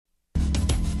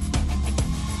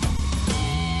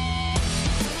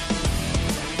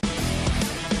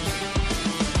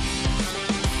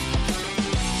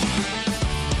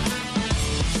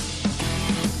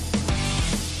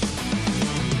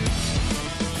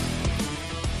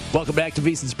Welcome back to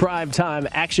VSiN's Prime Time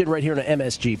action right here on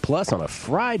MSG Plus on a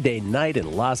Friday night in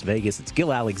Las Vegas. It's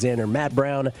Gil Alexander, Matt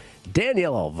Brown,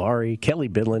 Danielle Alvari, Kelly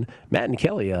Bidlin. Matt and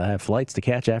Kelly have flights to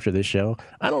catch after this show.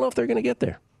 I don't know if they're going to get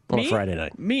there on a Friday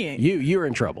night. Me? You're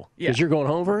in trouble. Because you're going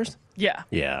home first? Yeah.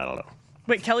 Yeah, I don't know.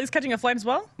 Wait, Kelly's catching a flight as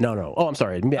well? No. Oh, I'm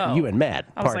sorry. You and Matt.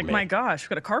 I was like, my gosh, we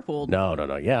could have carpooled.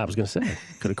 No. Yeah, I was going to say.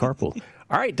 Could have carpooled.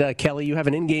 All right, Kelly, you have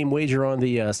an in-game wager on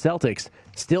the Celtics.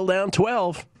 Still down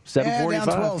 12. 7:45. Yeah,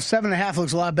 down 12. 7.5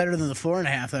 looks a lot better than the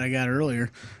 4.5 that I got earlier.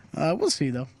 We'll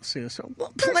see, though. So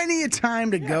plenty of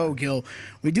time to go, Gil.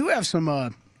 We do have some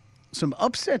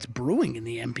upsets brewing in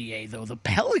the NBA, though. The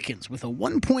Pelicans with a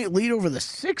 1-point lead over the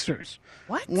Sixers.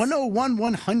 What?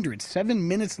 101-100. 7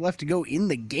 minutes left to go in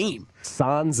the game.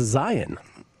 Sans Zion.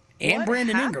 And What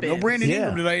Brandon happened? Ingram. No Brandon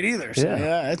Ingram tonight either. So,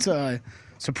 Yeah. it's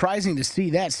surprising to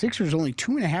see that. Sixers only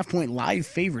 2.5-point live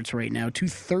favorites right now.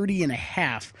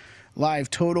 230.5 live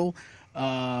total.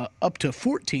 Up to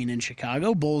 14 in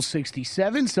Chicago. Bulls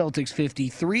 67, Celtics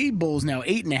 53. Bulls now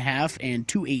 8.5 and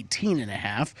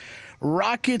 218.5.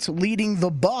 Rockets leading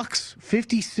the Bucks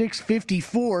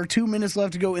 56-54. 2 minutes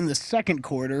left to go in the second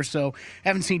quarter, so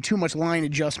haven't seen too much line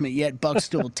adjustment yet. Bucks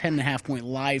still a 10.5-point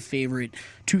live favorite.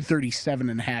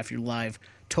 237.5 your live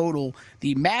total.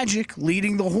 The Magic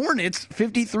leading the Hornets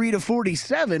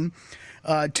 53-47.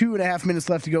 2.5 minutes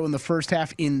left to go in the first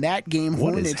half in that game.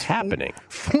 What Hornets, is happening?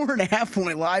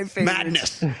 4.5-point live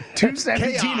favorites. Madness.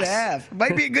 217.5.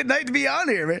 Might be a good night to be on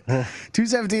here, man.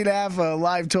 217.5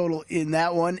 live total in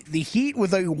that one. The Heat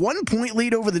with a 1-point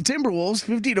lead over the Timberwolves,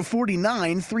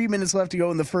 50-49. 3 minutes left to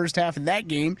go in the first half in that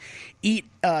game. Heat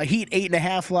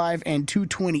 8.5 live and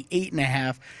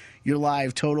 228.5. Your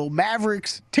live total.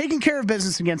 Mavericks taking care of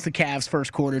business against the Cavs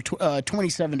first quarter,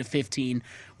 27-15.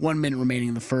 1 minute remaining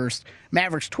in the first.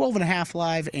 Mavericks 12.5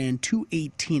 live and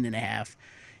 218.5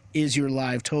 is your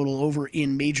live total. Over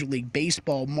in Major League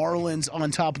Baseball, Marlins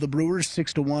on top of the Brewers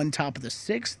 6-1, top of the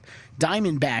sixth.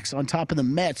 Diamondbacks on top of the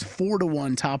Mets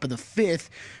 4-1, top of the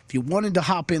fifth. If you wanted to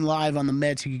hop in live on the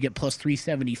Mets, you could get plus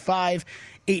 375.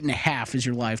 8.5 is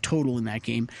your live total in that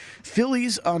game.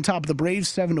 Phillies on top of the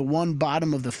Braves 7-1,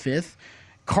 bottom of the fifth.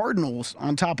 Cardinals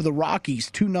on top of the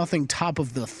Rockies 2-0, top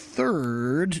of the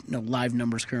third. No live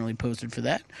numbers currently posted for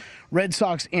that. Red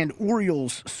Sox and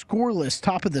Orioles scoreless,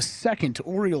 top of the second.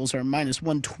 Orioles are minus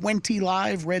 120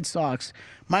 live. Red Sox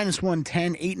minus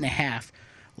 110, 8.5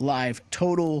 live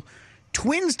total.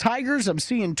 Twins Tigers, I'm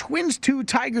seeing Twins 2,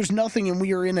 Tigers nothing, and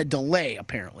we are in a delay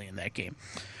apparently in that game.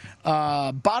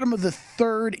 Bottom of the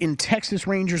third in Texas,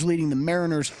 Rangers leading the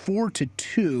Mariners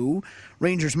 4-2.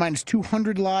 Rangers minus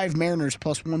 200 live, Mariners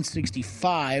plus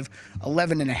 165,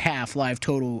 11.5 live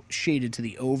total shaded to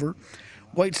the over.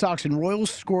 White Sox and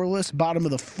Royals scoreless, bottom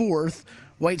of the fourth.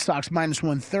 White Sox minus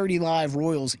 130 live,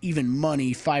 Royals even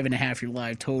money, 5.5 your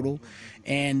live total.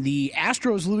 And the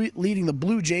Astros leading the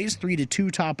Blue Jays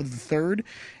 3-2, top of the third.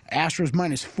 Astros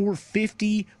minus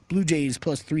 450, Blue Jays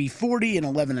plus 340, and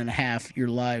 11.5 your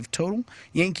live total.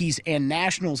 Yankees and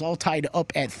Nationals all tied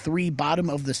up at 3, bottom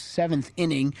of the seventh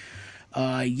inning.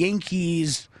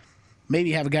 Yankees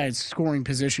maybe have a guy in scoring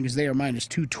position because they are minus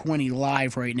 220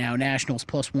 live right now. Nationals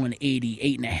plus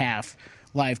 180, 8.5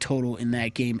 live total in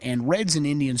that game. And Reds and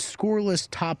Indians scoreless,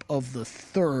 top of the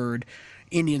third.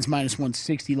 Indians minus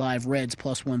 160 live, Reds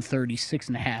plus 130,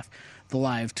 6.5 the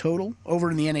live total.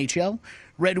 Over in the NHL,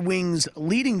 Red Wings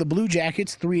leading the Blue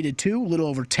Jackets 3-2, a little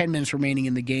over 10 minutes remaining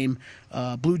in the game.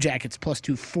 Blue Jackets plus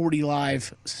 240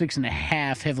 live,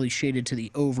 6.5, heavily shaded to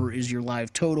the over is your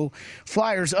live total.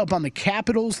 Flyers up on the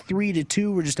Capitals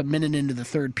 3-2. We're just a minute into the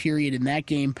third period in that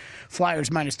game. Flyers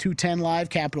minus 210 live,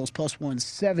 Capitals plus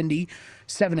 170.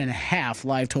 7.5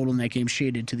 live total in that game,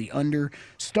 shaded to the under.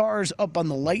 Stars up on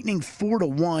the Lightning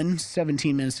 4-1,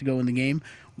 17 minutes to go in the game.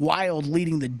 Wild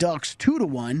leading the Ducks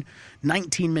 2-1,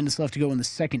 19 minutes left to go in the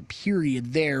second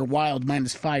period there. Wild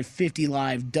minus 550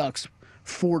 live, Ducks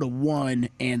 4-1,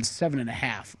 and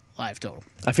 7.5 live total.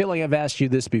 I feel like I've asked you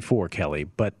this before, Kelly,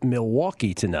 but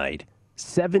Milwaukee tonight,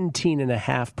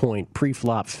 17.5-point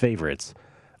pre-flop favorites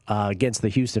against the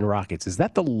Houston Rockets. Is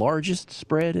that the largest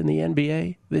spread in the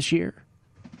NBA this year?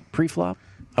 Pre-flop?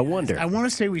 I wonder. I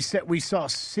want to say we saw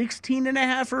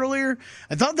 16.5 earlier.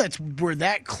 I thought that's where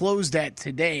that closed at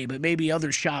today, but maybe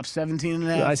other shops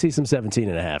 17.5. I see some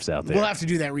 17.5s out there. We'll have to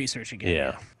do that research again.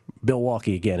 Yeah.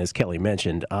 Milwaukee again, as Kelly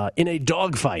mentioned, in a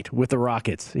dogfight with the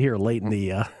Rockets here late in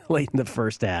the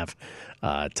first half.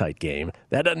 Tight game.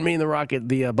 That doesn't mean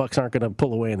the Bucks aren't going to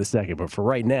pull away in the second, but for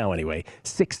right now anyway,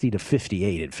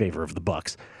 60-58 in favor of the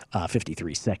Bucks.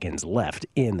 53 seconds left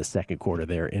in the second quarter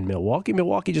there in Milwaukee.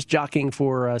 Milwaukee just jockeying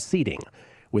for seeding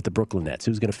with the Brooklyn Nets.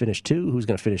 Who's going to finish 2? Who's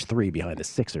going to finish 3 behind the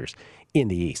Sixers in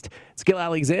the East? It's Gil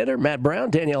Alexander, Matt Brown,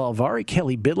 Danielle Alvari,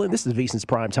 Kelly Bidlin. This is VSiN's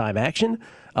primetime action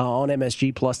on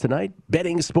MSG Plus tonight.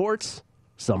 Betting sports,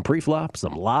 some pre-flop,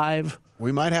 some live.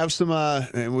 We might have some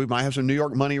New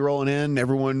York money rolling in.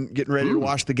 Everyone getting ready to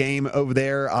watch the game over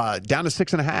there. Down to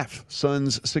 6.5.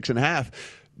 Suns 6.5.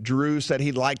 Drew said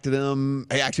he liked them.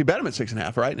 He actually bet him at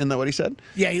 6.5, right? Isn't that what he said?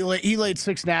 Yeah, he laid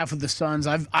 6.5 with the Suns.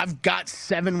 I've got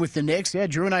 7 with the Knicks. Yeah,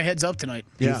 Drew and I heads up tonight.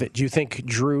 Do you think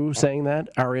Drew saying that,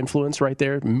 our influence right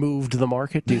there, moved the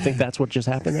market? Do you think that's what just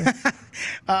happened there?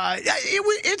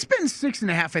 It's been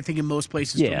 6.5, I think, in most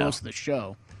places for most of the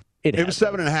show. It was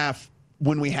 7.5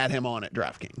 when we had him on at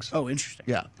DraftKings. Oh, interesting.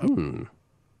 Yeah.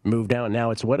 Moved down.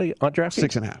 Now it's what on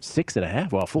DraftKings? 6.5.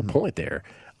 6.5. Well, full point there.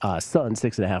 Suns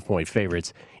 6.5-point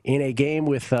favorites in a game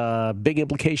with big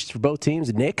implications for both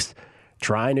teams. Knicks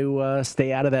trying to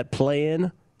stay out of that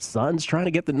play-in. Suns trying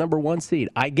to get the number 1 seed.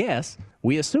 I guess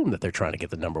we assume that they're trying to get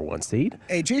the number 1 seed.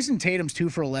 Hey, Jason Tatum's 2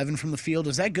 for 11 from the field.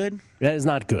 Is that good? That is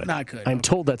not good. Not good. I'm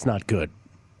told that's not good.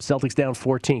 Celtics down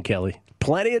 14, Kelly.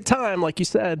 Plenty of time, like you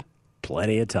said.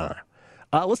 Plenty of time.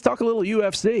 Let's talk a little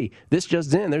UFC. This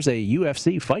just in. There's a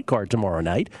UFC fight card tomorrow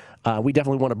night. We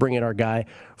definitely want to bring in our guy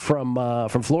from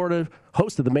Florida,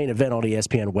 host of the main event on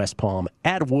ESPN West Palm.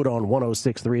 Wood on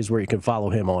 106.3 is where you can follow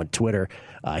him on Twitter.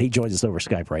 He joins us over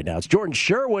Skype right now. It's Jordan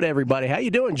Sherwood, everybody. How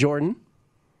you doing, Jordan?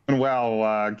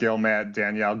 Well, Gil, Matt,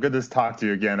 Danielle, good to talk to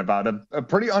you again about a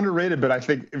pretty underrated, but I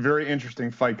think very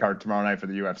interesting fight card tomorrow night for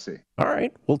the UFC. All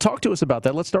right. Well, talk to us about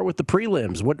that. Let's start with the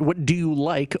prelims. What do you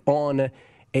like on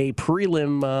a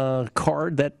prelim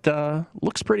card that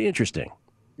looks pretty interesting?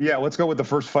 Yeah, let's go with the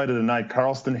first fight of the night.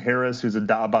 Carlston Harris, who's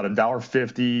about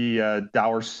 $1.50,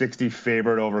 $1.60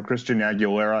 favorite over Christian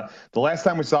Aguilera. The last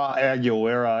time we saw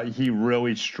Aguilera, he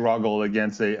really struggled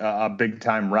against a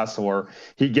big-time wrestler.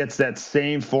 He gets that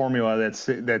same formula,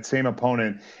 that same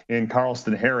opponent in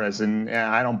Carlston Harris, and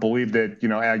I don't believe that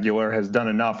Aguilera has done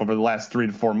enough over the last 3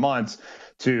 to 4 months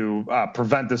to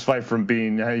prevent this fight from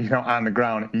being on the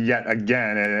ground yet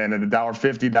again. And at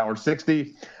 $1.50,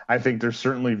 $1.60, I think there's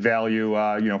certainly value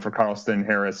for Carlston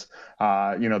Harris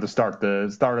to start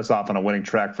us off on a winning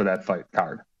track for that fight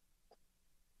card.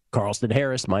 Carlston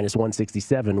Harris minus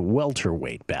 167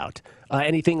 welterweight bout.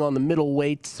 Anything on the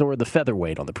middleweights or the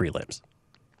featherweight on the prelims?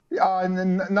 And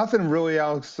then nothing really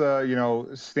else,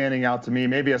 standing out to me.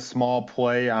 Maybe a small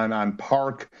play on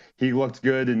Park. He looked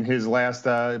good in his last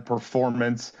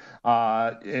performance,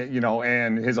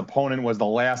 and his opponent was the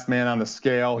last man on the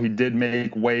scale. He did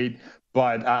make weight.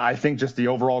 But I think just the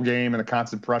overall game and the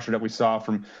constant pressure that we saw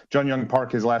from Jun Young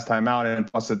Park his last time out, and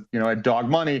plus, at dog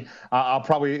money, I'll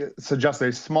probably suggest a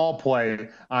small play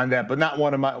on that, but not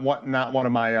one of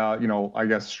my, I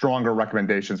guess, stronger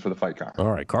recommendations for the fight card.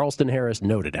 All right, Carlston Harris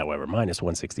noted, however, minus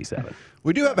 167.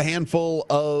 We do have a handful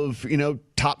of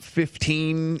top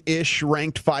 15-ish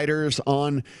ranked fighters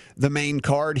on the main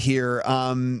card here,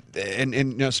 and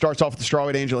starts off with the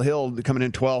strawweight Angela Hill coming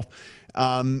in 12th.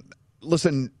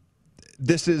 Listen.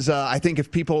 This is, I think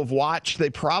if people have watched, they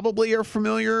probably are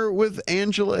familiar with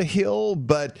Angela Hill,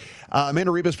 but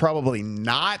Amanda Ribas probably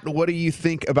not. What do you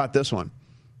think about this one?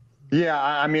 Yeah,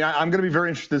 I mean, I'm going to be very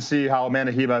interested to see how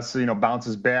Amanda Ribas,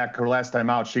 bounces back. Her last time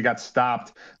out, she got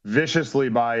stopped viciously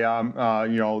by,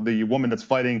 the woman that's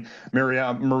fighting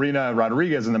Marina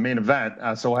Rodriguez in the main event.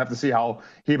 So we'll have to see how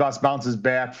Ribas bounces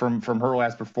back from her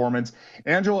last performance.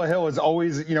 Angela Hill is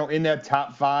always, in that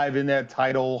top 5, in that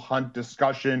title hunt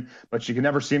discussion, but she can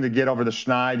never seem to get over the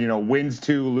schneid. Wins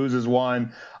 2, loses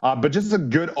 1. But just a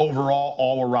good overall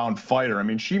all-around fighter. I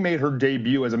mean, she made her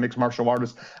debut as a mixed martial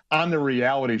artist on the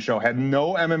reality show, had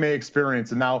no MMA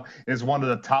experience, and now is one of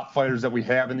the top fighters that we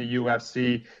have in the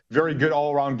UFC. Very good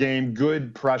all-around game,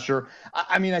 good pressure.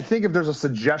 I mean, I think if there's a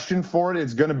suggestion for it,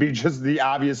 it's going to be just the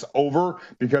obvious over,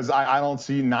 because I don't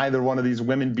see neither one of these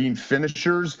women being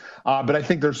finishers. But I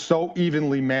think they're so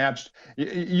evenly matched.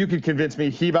 You could convince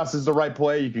me Ribas is the right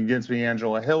play. You can convince me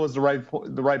Angela Hill is the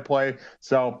right play.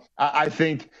 So I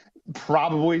think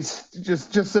probably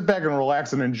just sit back and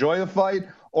relax and enjoy the fight.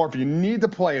 Or if you need to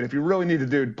play it, if you really need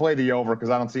to play the over, because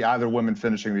I don't see either woman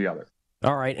finishing the other.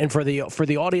 All right, and for the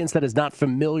audience that is not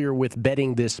familiar with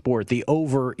betting this sport, the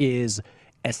over is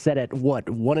set at what,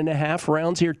 1.5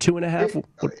 rounds here, 2.5?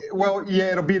 Well,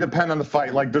 yeah, it'll depend on the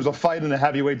fight. Like, there's a fight in the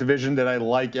heavyweight division that I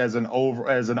like as an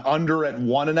under at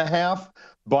 1.5.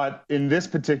 But in this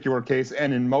particular case,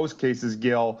 and in most cases,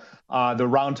 Gil, the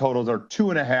round totals are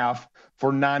 2.5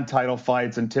 for non-title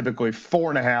fights and typically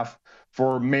 4.5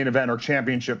 for main event or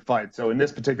championship fights. So in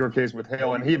this particular case with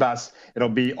Hale and Ribas, it'll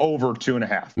be over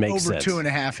 2.5. Makes over sense.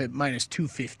 2.5 at minus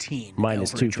 215.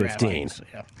 Minus 215.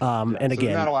 And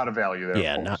again, so not a lot of value there.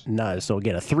 Yeah, not so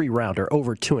again, a 3-rounder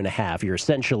over 2.5. You're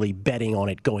essentially betting on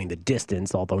it going the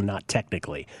distance, although not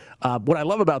technically. What I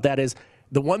love about that is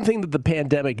the one thing that the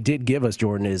pandemic did give us,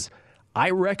 Jordan, is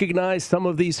I recognize some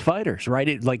of these fighters, right?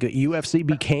 UFC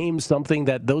became something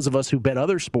that those of us who bet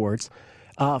other sports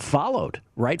followed,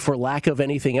 right? For lack of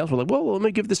anything else. We're like, well, let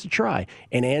me give this a try.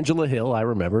 And Angela Hill, I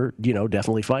remember,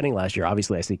 definitely fighting last year.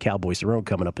 Obviously, I see Cowboy Cerrone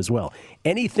coming up as well.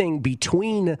 Anything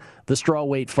between the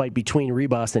strawweight fight between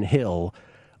Ribas and Hill,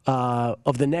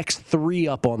 of the next 3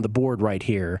 up on the board right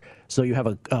here. So you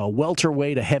have a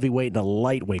welterweight, a heavyweight, and a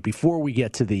lightweight. Before we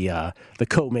get to the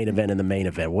co-main event and the main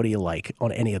event, what do you like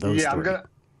on any of those 3?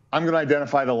 I'm going to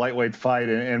identify the lightweight fight,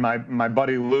 and my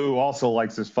buddy Lou also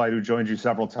likes this fight, who joined you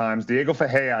several times. Diego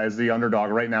Ferreira is the underdog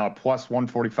right now at plus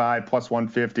 145, plus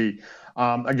 150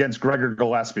 against Gregor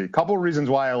Gillespie. A couple of reasons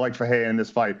why I like Ferreira in this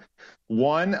fight.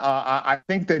 One, I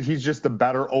think that he's just the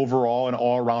better overall and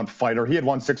all-around fighter. He had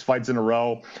won 6 fights in a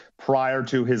row prior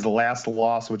to his last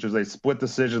loss, which was a split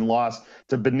decision loss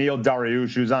to Beneil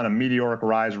Dariush, who's on a meteoric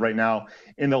rise right now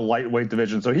in the lightweight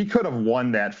division. So he could have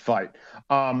won that fight.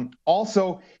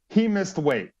 Also, he missed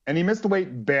weight, and he missed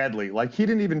weight badly. Like, he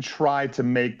didn't even try to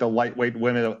make the lightweight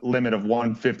limit of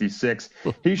 156.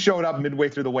 He showed up midway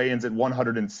through the weigh-ins at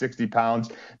 160 pounds.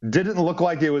 Didn't look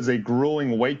like it was a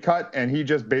grueling weight cut, and he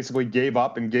just basically gave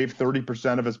up and gave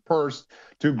 30% of his purse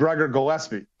to Gregor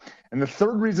Gillespie. And the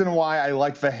third reason why I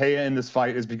like Ferreira in this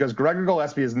fight is because Gregor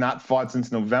Gillespie has not fought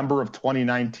since November of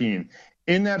 2019.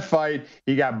 In that fight,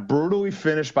 he got brutally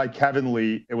finished by Kevin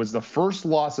Lee. It was the first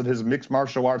loss of his mixed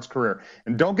martial arts career.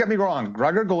 And don't get me wrong,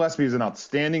 Gregor Gillespie is an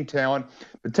outstanding talent,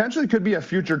 potentially could be a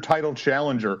future title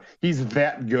challenger. He's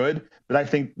that good, but I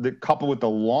think that coupled with the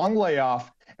long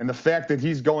layoff and the fact that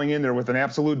he's going in there with an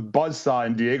absolute buzzsaw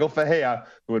in Diego Ferreira,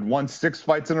 who had won 6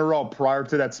 fights in a row prior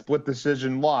to that split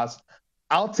decision loss,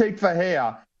 I'll take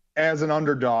Ferreira as an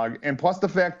underdog. And plus the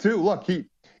fact, too, look, he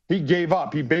gave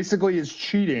up. He basically is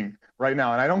cheating right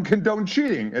now, and I don't condone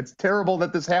cheating. It's terrible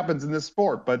that this happens in this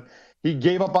sport, but he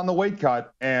gave up on the weight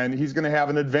cut, and he's going to have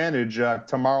an advantage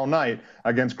tomorrow night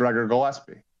against Gregor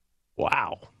Gillespie.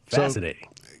 Wow. Fascinating.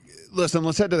 Listen,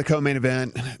 let's head to the co-main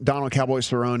event. Donald Cowboy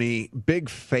Cerrone, big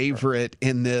favorite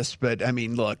in this, but, I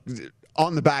mean, look,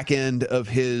 on the back end of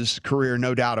his career,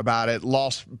 no doubt about it,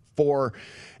 lost 4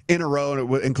 in a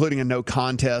row, including a no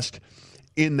contest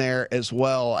in there as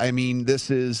well. I mean, this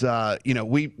is,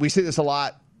 we see this a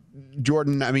lot,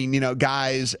 Jordan. I mean,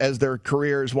 guys, as their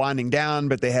career is winding down,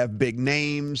 but they have big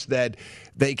names that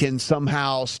they can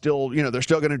somehow still, they're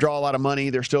still going to draw a lot of money.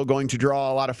 They're still going to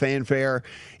draw a lot of fanfare,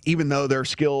 even though their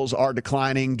skills are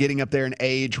declining, getting up there in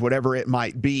age, whatever it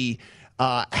might be.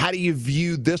 How do you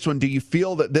view this one? Do you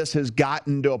feel that this has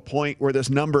gotten to a point where this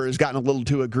number has gotten a little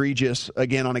too egregious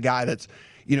again on a guy that's,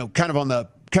 kind of on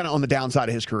the downside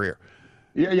of his career?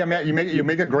 Yeah, Matt, you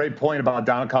make a great point about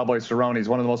Donald Cowboy Cerrone. He's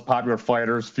one of the most popular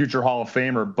fighters, future Hall of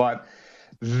Famer, but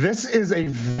this is a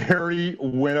very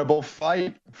winnable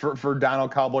fight for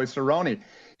Donald Cowboy Cerrone.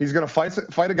 He's going to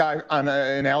fight a guy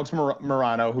in Alex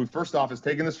Morono, who first off has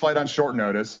taken this fight on short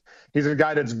notice. He's a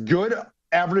guy that's good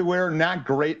everywhere, not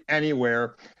great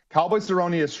anywhere. Cowboy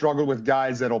Cerrone has struggled with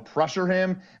guys that'll pressure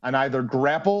him and either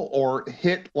grapple or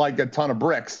hit like a ton of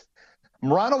bricks.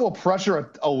 Morono will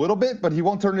pressure a little bit, but he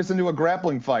won't turn this into a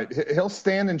grappling fight. He'll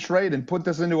stand and trade and put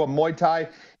this into a Muay Thai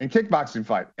and kickboxing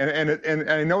fight. And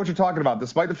I know what you're talking about.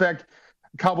 Despite the fact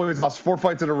Cowboy has lost 4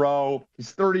 fights in a row, he's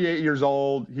 38 years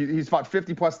old. He's fought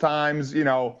 50-plus times.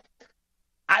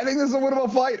 I think this is a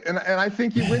winnable fight, and I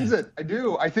think he wins it. I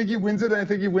do. I think he wins it, and I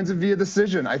think he wins it via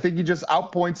decision. I think he just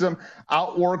outpoints him,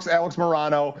 outworks Alex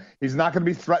Morono. He's not going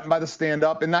to be threatened by the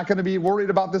stand-up and not going to be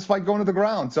worried about this fight going to the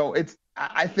ground. So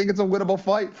I think it's a winnable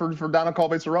fight for Donald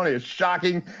Cowboy Cerrone, as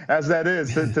shocking as that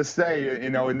is to say,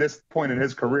 in this point in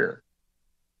his career.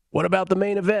 What about the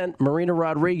main event? Marina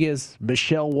Rodriguez,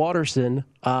 Michelle Waterson.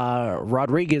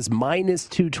 Rodriguez minus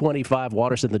 225.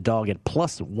 Waterson, the dog, at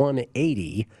plus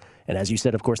 180. And as you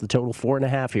said, of course, the total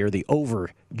 4.5 here. The over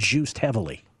juiced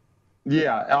heavily.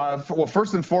 Yeah. Well,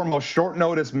 first and foremost, short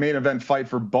notice main event fight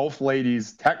for both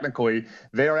ladies. Technically,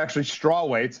 they are actually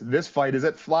strawweights. This fight is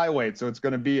at flyweight, so it's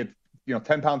going to be at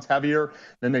 10 pounds heavier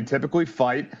than they typically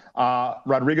fight.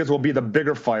 Rodriguez will be the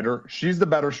bigger fighter. She's the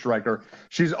better striker.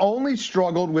 She's only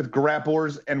struggled with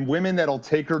grapplers and women that'll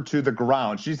take her to the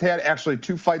ground. She's had actually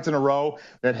 2 fights in a row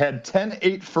that had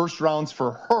 10-8 first rounds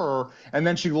for her, and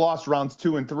then she lost rounds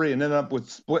 2 and 3 and ended up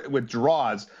with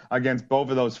draws against both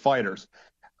of those fighters.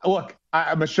 Look,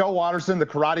 Michelle Waterson, the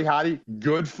karate hottie,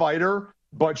 good fighter,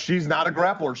 but she's not a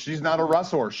grappler. She's not a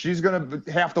wrestler. She's going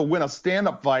to have to win a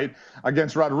stand-up fight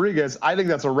against Rodriguez. I think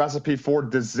that's a recipe for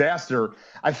disaster.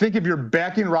 I think if you're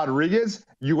backing Rodriguez,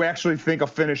 you actually think a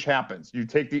finish happens. You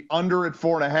take the under at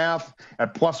 4.5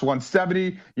 at plus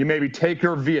 170. You maybe take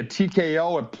her via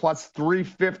TKO at plus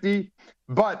 350.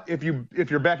 But if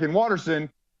you're backing Waterson,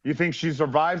 you think she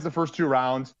survives the first 2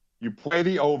 rounds. You play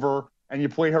the over, and you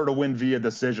play her to win via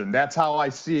decision. That's how I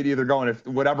see it either going. If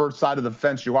whatever side of the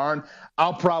fence you are on,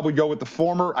 I'll probably go with the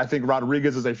former. I think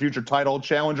Rodriguez is a future title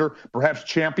challenger, perhaps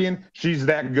champion. She's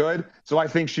that good. So I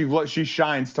think she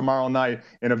shines tomorrow night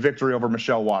in a victory over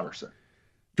Michelle Waterson.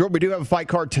 Jordan, we do have a fight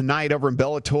card tonight over in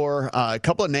Bellator. A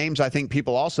couple of names I think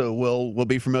people also will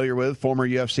be familiar with, former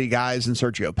UFC guys and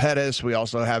Sergio Pettis. We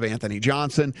also have Anthony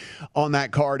Johnson on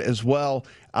that card as well.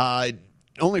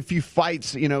 Only a few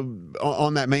fights,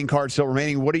 on that main card still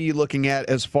remaining. What are you looking at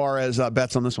as far as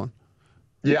bets on this one?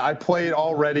 Yeah, I played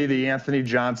already the Anthony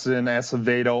Johnson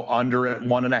Acevedo under at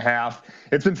 1.5.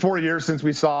 It's been 4 years since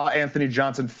we saw Anthony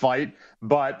Johnson fight,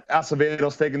 but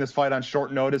Acevedo's taking this fight on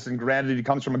short notice, and granted, he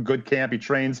comes from a good camp. He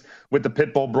trains with the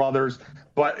Pitbull brothers.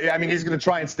 But, I mean, he's going to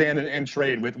try and stand and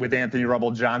trade with Anthony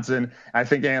Rumble Johnson. I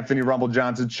think Anthony Rumble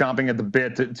Johnson's chomping at the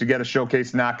bit to get a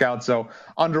showcase knockout. So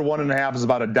under 1.5 is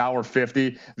about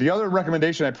 $1.50. The other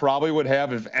recommendation I probably would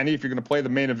have, if you're going to play the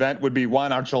main event, would be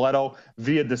Juan Archuleta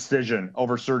via decision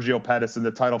over Sergio Pettis in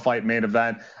the title fight main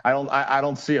event. I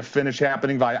don't see a finish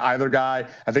happening by either guy.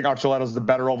 I think Archuleta's the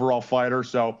better overall fighter.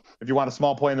 So if you want a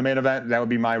small play in the main event, that would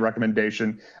be my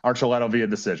recommendation. Archuleta via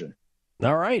decision.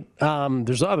 All right.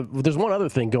 There's one other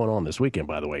thing going on this weekend,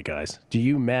 by the way, guys. Do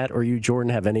you, Matt, or you,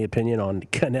 Jordan, have any opinion on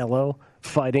Canelo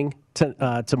fighting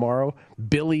tomorrow?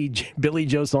 Billy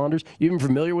Joe Saunders. You even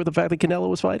familiar with the fact that Canelo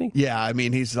was fighting? Yeah, I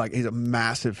mean he's a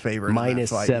massive favorite.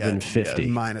 Minus 750.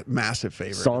 Massive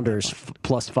favorite. Saunders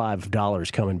plus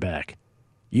 $5 coming back.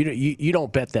 You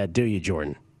don't bet that, do you,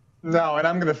 Jordan? No, and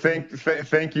I'm going to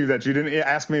thank you that you didn't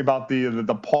ask me about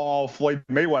the Paul Floyd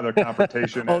Mayweather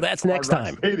confrontation. Oh, that's next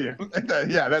time.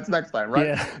 Yeah, that's next time,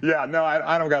 right? Yeah. No,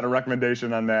 I don't got a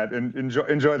recommendation on that. And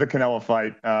enjoy the Canelo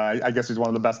fight. I guess he's one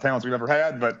of the best talents we've ever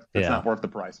had, but it's not worth the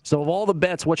price. So of all the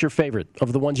bets, what's your favorite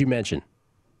of the ones you mentioned?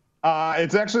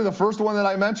 It's actually the first one that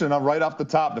I mentioned right off the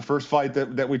top, the first fight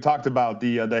that we talked about,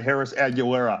 the Harris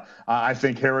Aguilera. I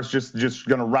think Harris just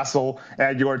going to wrestle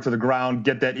Aguilera to the ground,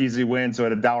 get that easy win. So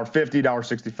at $1.50,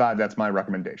 $1.65, that's my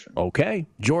recommendation. Okay.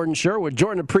 Jordan Sherwood.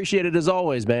 Jordan, appreciate it as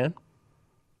always, man.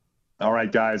 All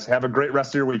right, guys. Have a great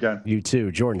rest of your weekend. You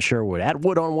too. Jordan Sherwood at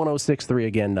Wood on 106.3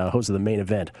 again, host of the main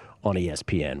event on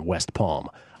ESPN West Palm.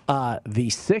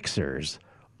 The Sixers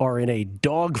are in a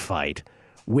dogfight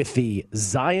with the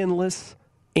Zionless,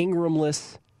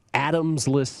 Ingramless,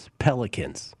 Adamsless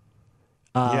Pelicans.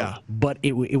 But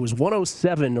it was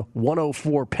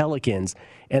 107-104 Pelicans,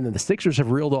 and then the Sixers have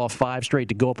reeled off 5 straight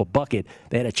to go up a bucket.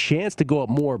 They had a chance to go up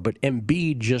more, but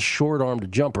Embiid just short-armed a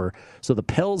jumper. So the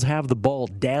Pels have the ball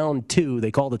down 2.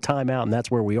 They call the timeout, and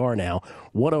that's where we are now.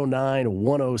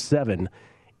 109-107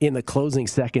 in the closing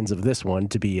seconds of this one,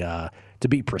 to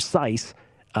be precise.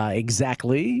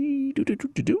 Exactly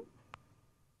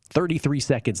 33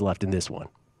 seconds left in this one.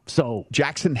 So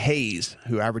Jackson Hayes,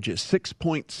 who averages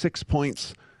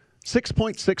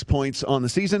 6.6 points on the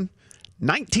season,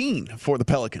 19 for the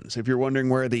Pelicans. If you're wondering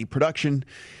where the production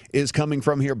is coming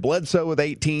from here, Bledsoe with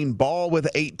 18, Ball with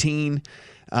 18.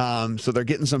 So they're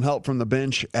getting some help from the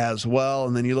bench as well.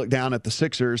 And then you look down at the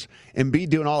Sixers, Embiid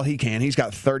doing all he can. He's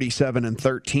got 37 and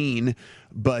 13.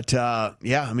 But,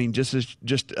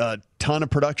 just a ton of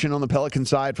production on the Pelican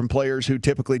side from players who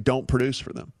typically don't produce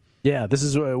for them. Yeah, this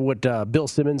is what Bill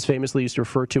Simmons famously used to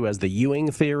refer to as the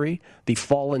Ewing theory. The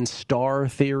fallen star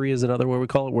theory is another way we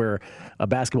call it, where a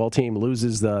basketball team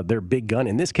loses their big gun.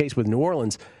 In this case with New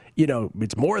Orleans,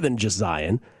 it's more than just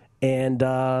Zion. And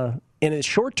in the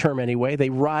short term anyway,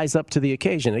 they rise up to the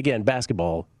occasion. Again,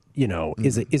 basketball,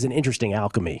 is an interesting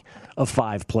alchemy of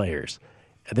 5 players.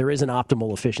 There is an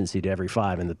optimal efficiency to every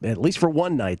 5. And at least for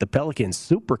one night, the Pelicans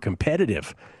super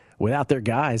competitive without their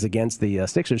guys against the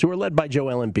Sixers, who are led by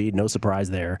Joel Embiid. No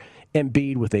surprise there.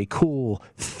 Embiid with a cool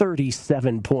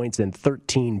 37 points and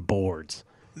 13 boards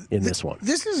in this one.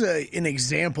 This is an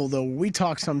example, though. We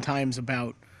talk sometimes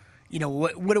about,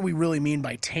 what do we really mean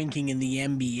by tanking in the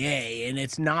NBA? And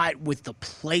it's not with the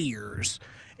players.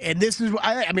 And this is,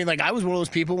 I was one of those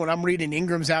people when I'm reading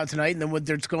Ingram's out tonight and then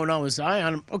what's going on with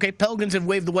Zion. Okay, Pelicans have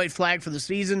waved the white flag for the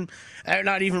season. They're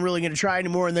not even really going to try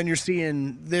anymore. And then you're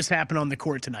seeing this happen on the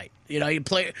court tonight.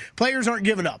 Players aren't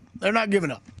giving up. They're not giving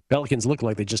up. Pelicans look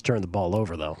like they just turned the ball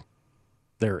over, though.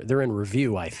 They're in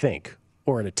review, I think,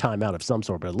 or in a timeout of some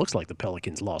sort. But it looks like the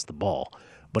Pelicans lost the ball.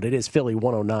 But it is Philly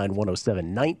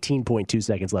 109-107, 19.2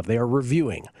 seconds left. They are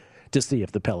reviewing to see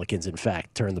if the Pelicans, in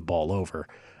fact, turn the ball over.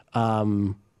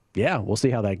 Yeah, we'll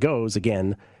see how that goes.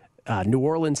 Again, New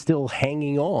Orleans still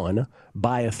hanging on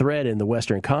by a thread in the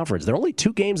Western Conference. They're only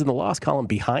 2 games in the loss column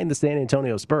behind the San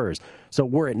Antonio Spurs. So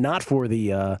were it not for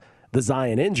the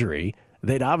Zion injury,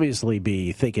 they'd obviously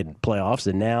be thinking playoffs.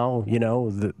 And now,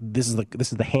 this is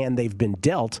the hand they've been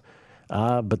dealt.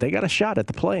 But they got a shot at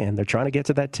the play-in. They're trying to get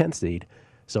to that 10th seed.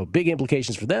 So big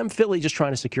implications for them. Philly just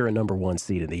trying to secure a number 1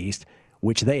 seed in the East,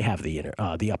 which they have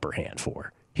the upper hand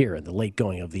for here in the late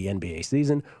going of the NBA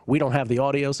season. We don't have the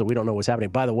audio, so we don't know what's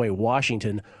happening. By the way,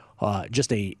 Washington,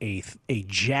 just a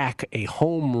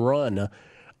home run, a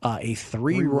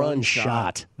 3-run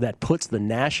shot that puts the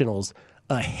Nationals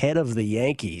ahead of the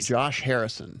Yankees. Josh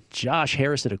Harrison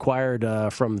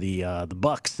acquired from the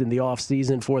Bucks in the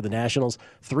offseason for the Nationals.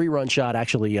 3-run shot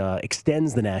actually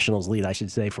extends the Nationals' lead, I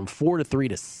should say, from 4-3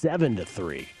 to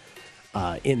 7-3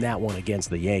 in that one against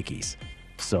the Yankees.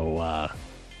 So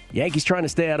Yankees trying to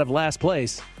stay out of last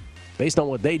place. Based on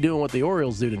what they do and what the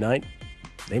Orioles do tonight,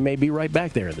 they may be right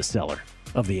back there in the cellar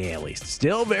of the AL East.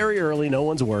 Still very early. No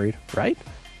one's worried, right?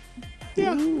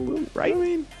 Yeah. Right? I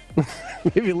mean,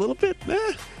 maybe a little bit.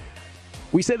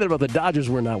 We say that about the Dodgers.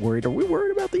 We're not worried. Are we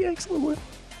worried about the Yankees a little bit?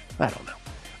 I don't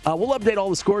know. We'll update all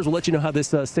the scores. We'll let you know how this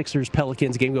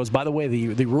Sixers-Pelicans game goes. By the way,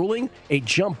 the ruling, a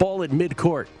jump ball at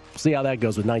midcourt. See how that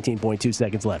goes with 19.2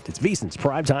 seconds left. It's VSiN's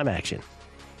primetime action.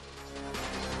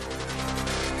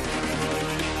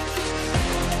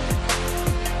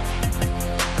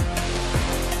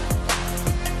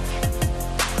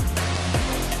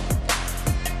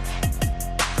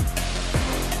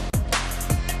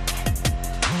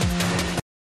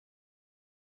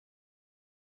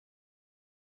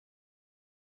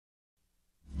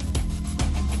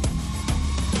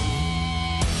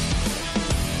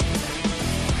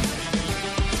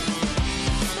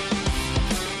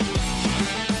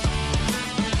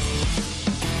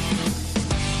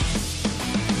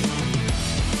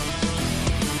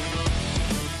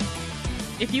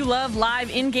 If you love live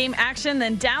in-game action,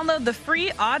 then download the free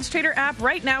OddsTrader app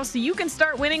right now so you can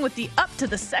start winning with the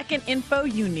up-to-the-second info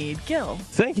you need. Gil.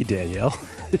 Thank you, Danielle.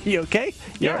 You okay?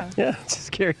 Yeah. Yeah,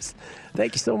 just curious.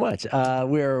 Thank you so much.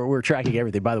 We're tracking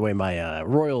everything. By the way, my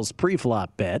Royals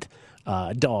pre-flop bet,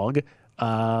 dog.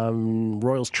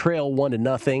 Royals trail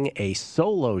 1-0. A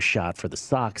solo shot for the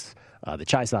Sox. The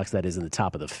Chi Sox, that is, in the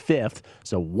top of the 5th.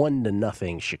 So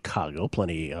 1-0 Chicago.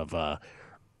 Plenty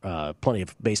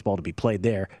of baseball to be played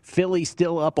there. Philly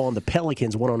still up on the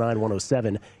Pelicans,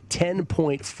 109-107.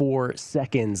 10.4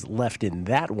 seconds left in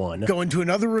that one. Going to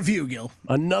another review, Gil.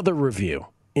 Another review.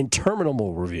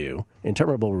 Interminable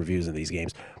reviews in these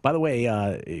games. By the way,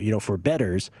 for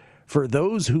bettors, for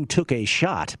those who took a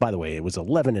shot, by the way, it was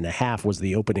 11.5 was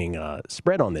the opening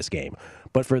spread on this game.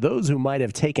 But for those who might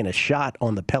have taken a shot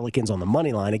on the Pelicans on the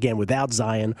money line, again, without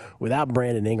Zion, without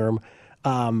Brandon Ingram,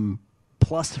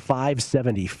 plus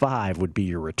 575 would be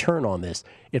your return on this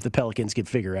if the Pelicans could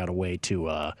figure out a way to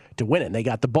win it. And they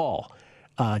got the ball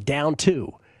down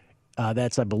 2.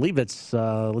 Let's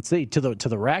see, to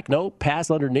the rack. No, pass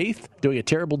underneath. Doing a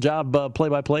terrible job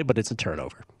play-by-play, but it's a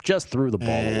turnover. Just threw the ball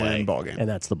away. Ball game. And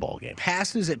that's the ball game.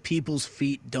 Passes at people's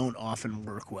feet don't often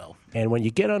work well. And when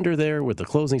you get under there with the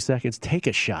closing seconds, take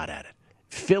a shot at it.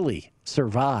 Philly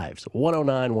survives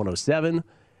 109-107.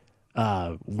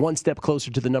 One step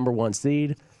closer to the number 1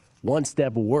 seed, one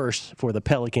step worse for the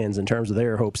Pelicans in terms of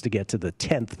their hopes to get to the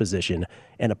 10th position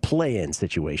and a play-in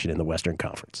situation in the Western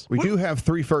Conference. We do have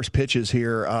 3 first pitches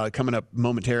here coming up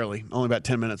momentarily, only about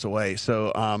 10 minutes away.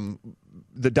 So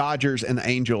the Dodgers and the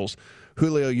Angels,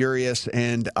 Julio Urias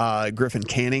and Griffin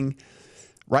Canning.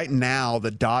 Right now,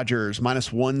 the Dodgers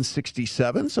minus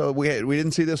 167. So we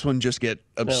didn't see this one just get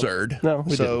absurd. No,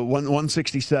 we didn't.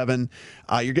 167.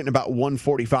 You're getting about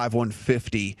 145,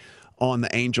 150 on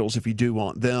the Angels if you do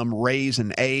want them. Rays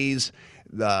and A's.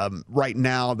 Right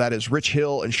now, that is Rich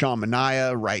Hill and Sean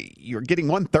Manaea. Right, you're getting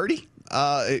 130.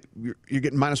 You're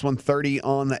getting minus 130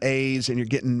 on the A's, and you're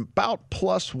getting about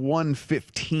plus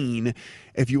 115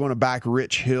 if you want to back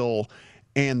Rich Hill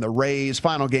and the Rays.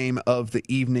 Final game of the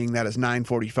evening, that is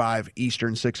 9:45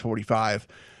 Eastern, 6:45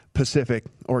 Pacific,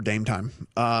 or Dame time.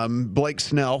 Blake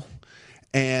Snell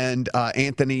and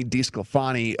Anthony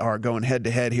DeSclafani are going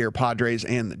head-to-head here, Padres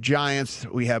and the Giants.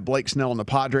 We have Blake Snell and the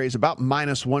Padres about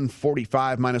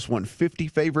 -145, -150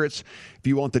 favorites. If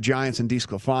you want the Giants and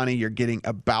DeSclafani, you're getting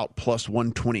about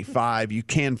 +125. You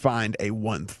can find a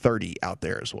 130 out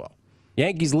there as well.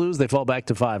 Yankees lose, they fall back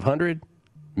to 500.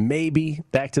 Maybe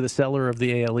back to the cellar of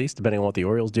the AL East, depending on what the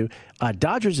Orioles do.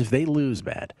 Dodgers, if they lose,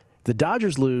 Matt, the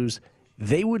Dodgers lose,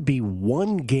 they would be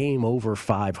one game over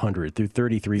 500 through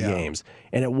 33 games.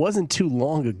 And it wasn't too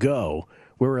long ago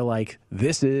where we're like,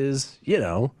 this is,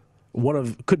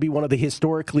 could be one of the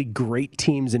historically great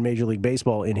teams in Major League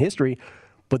Baseball in history.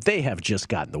 But they have just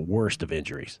gotten the worst of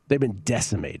injuries. They've been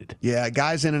decimated. Yeah,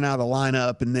 guys in and out of the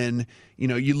lineup, and then,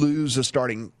 you lose a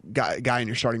starting guy in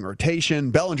your starting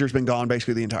rotation. Bellinger's been gone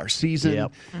basically the entire season.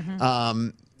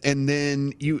 Yep. And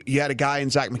then you had a guy in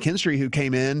Zach McKinstry who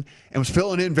came in and was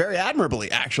filling in very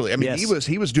admirably, actually. I mean, yes.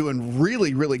 he was doing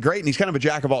really, really great, and he's kind of a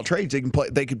jack of all trades.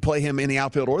 They could play him in the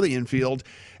outfield or the infield,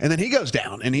 and then he goes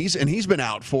down, and he's been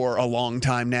out for a long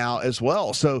time now as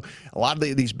well. So a lot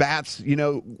of these bats,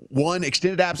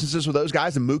 extended absences with those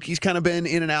guys, and Mookie's kind of been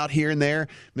in and out here and there,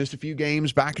 missed a few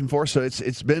games back and forth. So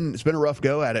it's been a rough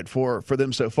go at it for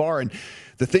them so far. And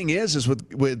the thing is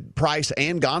with Price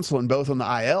and Gonsolin both on the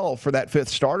IL for that fifth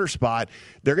starter spot,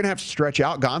 they're going to have to stretch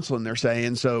out Gonsolin, they're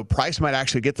saying. So Price might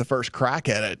actually get the first crack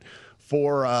at it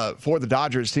for the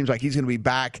Dodgers. It seems like he's going to be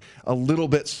back a little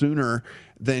bit sooner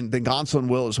than Gonsolin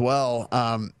will as well.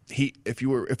 If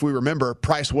we remember,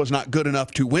 Price was not good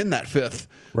enough to win that fifth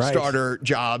starter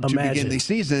job to begin the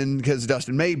season because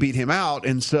Dustin May beat him out,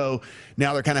 and so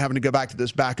now they're kind of having to go back to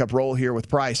this backup role here with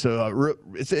Price. So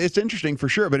it's interesting for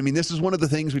sure. But I mean, this is one of the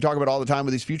things we talk about all the time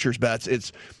with these futures bets.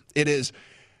 It is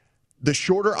the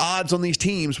shorter odds on these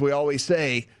teams. We always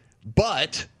say,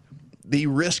 but the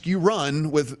risk you run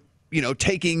with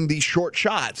taking these short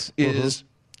shots is.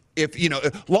 If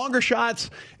longer shots,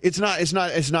 it's not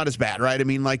as bad, right? I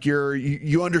mean, like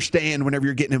you understand whenever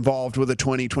you're getting involved with a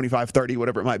 20, 25, 30,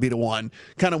 whatever it might be to one,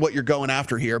 kind of what you're going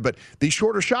after here. But these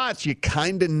shorter shots, you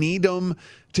kind of need them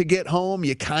to get home.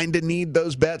 You kind of need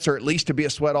those bets, or at least to be a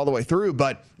sweat all the way through.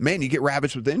 But man, you get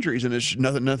rabbits with injuries, and there's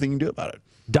nothing you can do about it.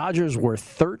 Dodgers were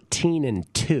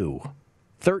 13-2.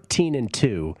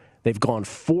 13-2. They've gone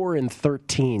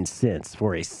 4-13 since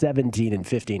for a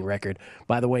 17-15 record.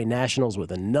 By the way, Nationals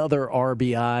with another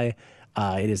RBI.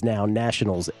 It is now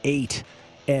Nationals 8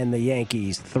 and the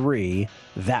Yankees 3.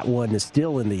 That one is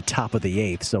still in the top of the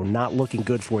 8th, so not looking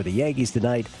good for the Yankees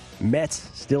tonight. Mets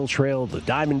still trail the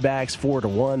Diamondbacks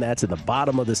 4-1. That's in the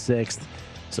bottom of the 6th,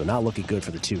 so not looking good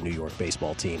for the two New York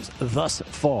baseball teams thus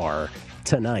far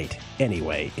tonight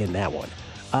anyway in that one.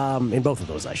 In both of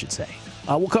those, I should say.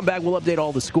 We'll come back. We'll update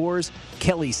all the scores.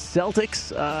 Kelly's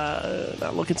Celtics,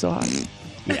 not looking so hot.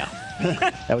 Yeah.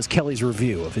 That was Kelly's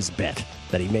review of his bet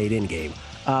that he made in-game.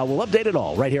 We'll update it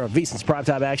all right here on VSiN's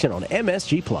Primetime Action on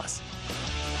MSG+.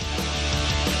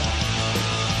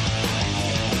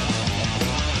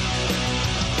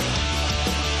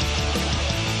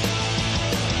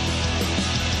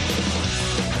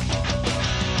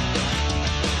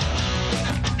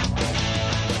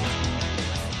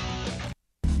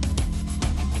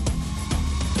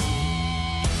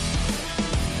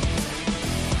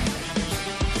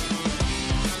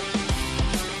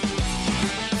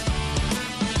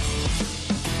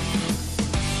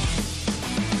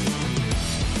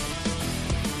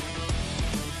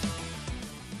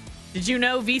 Did you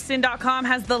know VSiN.com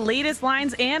has the latest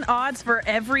lines and odds for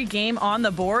every game on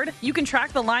the board? You can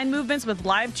track the line movements with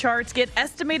live charts, get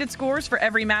estimated scores for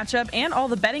every matchup, and all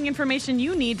the betting information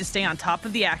you need to stay on top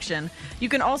of the action. You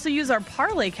can also use our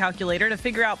parlay calculator to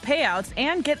figure out payouts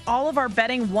and get all of our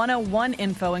betting 101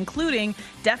 info, including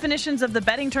definitions of the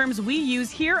betting terms we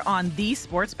use here on the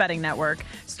Sports Betting Network.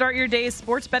 Start your day's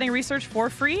sports betting research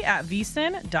for free at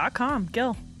VSiN.com.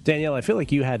 Gil. Danielle, I feel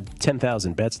like you had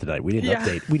 10,000 bets tonight. We didn't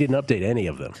update any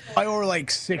of them. I ordered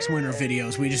like 6 winner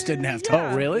videos. We just didn't have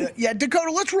time. Oh, really? Yeah,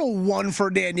 Dakota, let's roll one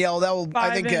for Danielle. That will,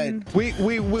 I think, we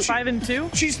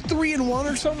 5-2. she's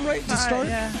 3-1 or something, right, to start?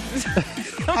 Yeah.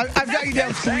 I've got you down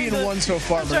 3-1 so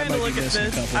far, I'm but I trying to might look be at missing a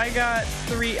this. couple. I got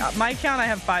 3. My count, I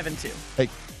have 5-2.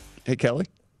 Hey, Kelly.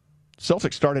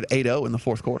 Celtics started 8-0 in the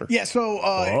fourth quarter. Yeah, so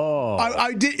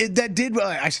I did.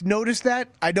 I noticed that.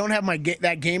 I don't have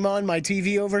that game on my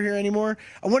TV over here anymore.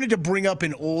 I wanted to bring up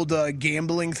an old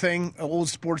gambling thing, an old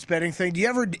sports betting thing. Do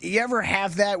you ever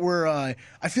have that where I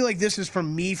feel like this is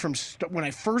from me from when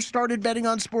I first started betting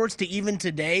on sports to even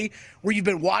today, where you've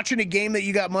been watching a game that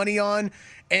you got money on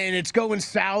and it's going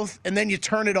south, and then you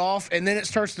turn it off, and then it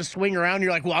starts to swing around.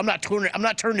 You're like, well, I'm not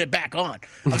turning it back on.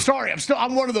 I'm sorry.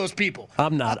 I'm one of those people.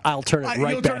 I'm not. I'll I'll turn it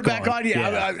right You'll turn it back on. Yeah,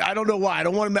 Yeah. I don't know why. I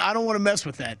don't want to mess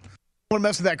with that. I want to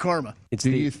mess with that karma. It's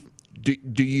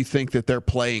Do you think that they're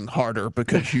playing harder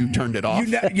because you turned it off?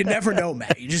 You never know,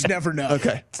 Matt. You just never know.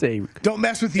 Okay. Don't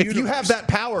mess with the If you have that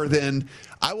power, then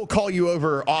I will call you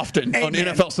over often on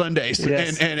NFL Sundays.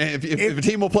 Yes. And if a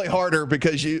team will play harder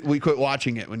because we quit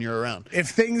watching it when you're around. If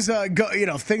things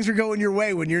if things are going your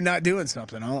way when you're not doing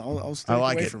something, I'll stay I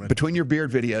like away it. from it. Between your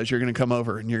beard videos, you're going to come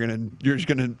over and you're just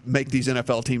going to make these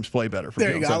NFL teams play better. For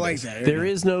There you go. I like Sundays. that. There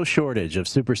is no shortage of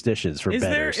superstitions for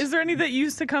bettors. Is there any that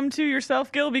you succumb to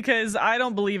yourself, Gil? Because I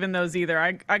don't believe in those either.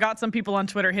 I got some people on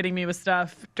Twitter hitting me with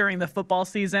stuff during the football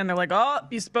season. They're like, "Oh,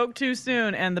 you spoke too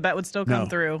soon," and the bet would still come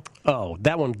through. Oh,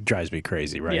 that one drives me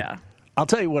crazy, right? Yeah. I'll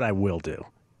tell you what I will do.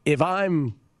 If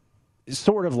I'm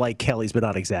sort of like Kelly's, but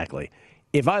not exactly,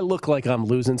 if I look like I'm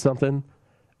losing something,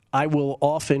 I will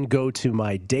often go to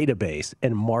my database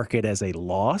and mark it as a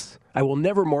loss. I will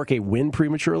never mark a win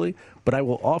prematurely, but I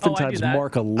will oftentimes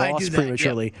mark a loss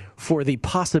prematurely for the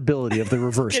possibility of the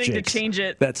reverse Getting jinx. to change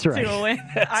it That's right. to a win.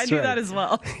 That's I do right. that as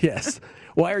well. Yes.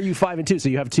 Why are you 5-2? So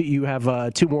you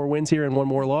have two more wins here and one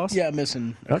more loss? Yeah,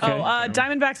 missing. Okay.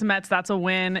 Diamondbacks Mets, that's a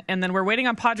win. And then we're waiting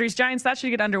on Padres Giants. That should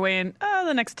get underway in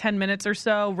the next 10 minutes or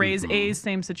so. Rays A's,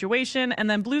 same situation. And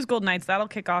then Blues Golden Knights, that'll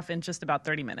kick off in just about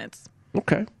 30 minutes.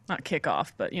 Okay. Not kick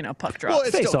off, but, puck drop. Well,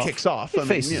 it Face still off. kicks off. It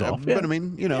faces off, yeah. But I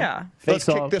mean, Yeah. let's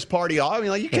Face kick off. this party off. I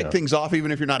mean, you kick things off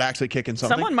even if you're not actually kicking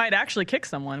something. Someone might actually kick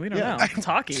someone. We don't know. It's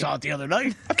hockey. Saw it the other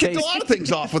night. I've kicked a lot of things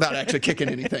off without actually kicking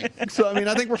anything. So, I mean,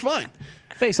 I think we're fine.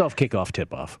 Face off, kick off,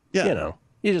 tip off. Yeah.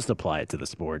 You just apply it to the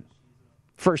sport.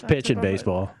 First pitch in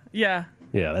baseball. Yeah.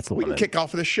 Yeah, that's the We one. can kick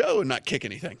off of the show and not kick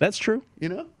anything. That's true.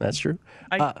 That's true.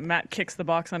 Matt kicks the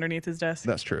box underneath his desk.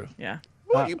 That's true. Yeah.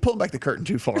 Well, you pulling back the curtain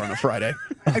too far on a Friday.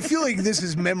 I feel like this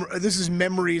is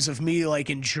memories of me like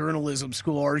in journalism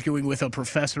school arguing with a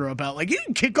professor about like you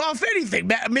can kick off anything,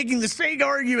 making the same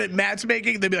argument Matt's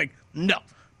making. They'd be like, no,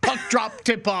 puck drop,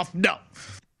 tip off, no.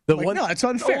 No, it's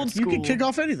unfair. Old You can school. kick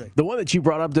off anything. The one that you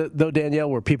brought up, though, Danielle,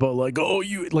 where people are like, "Oh,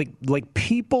 you like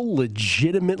people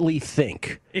legitimately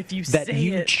think If you that say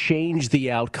you it. change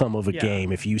the outcome of a Yeah.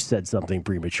 game if you said something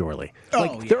prematurely."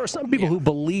 Oh, There are some people who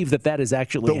believe that is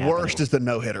actually The happening. worst is the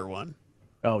no-hitter one.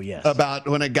 Oh yes. About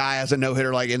when a guy has a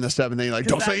no-hitter like in the seventh inning, like,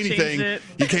 don't Does say that change anything. it?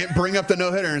 You can't bring up the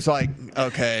no-hitter. And it's like,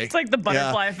 okay. It's like the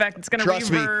butterfly effect. It's going to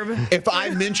Trust reverb. me, if I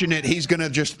mention it, he's going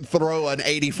to just throw an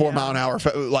 84-mile-an-hour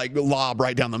like lob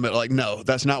right down the middle. Like, no,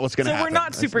 that's not what's going to So happen. we're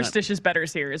not That's superstitious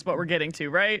bettors here is what we're getting to,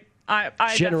 right? I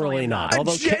Generally definitely am not.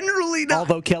 not. Generally not.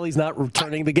 Although Kelly's not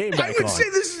returning the game back I would on. say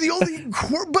this is the only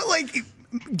but like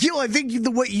Gil, I think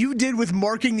what you did with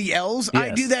marking the L's, I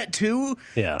Yes. do that too.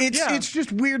 Yeah. It's just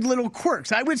weird little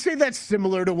quirks. I would say that's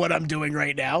similar to what I'm doing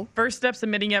right now. First step's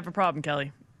admitting you have a problem,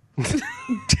 Kelly.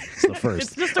 It's the first.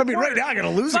 It's just a I mean, quirk. right now I got a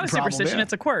It's losing not a problem. superstition. Yeah.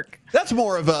 It's a quirk. That's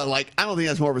more of a, like, I don't think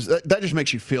that's more of a, that just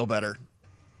makes you feel better.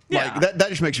 Yeah. Like, that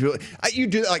just makes you feel, you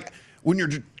do, like, when you're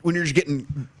just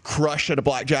getting crushed at a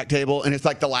blackjack table and it's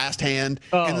like the last hand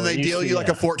and then they you deal see you like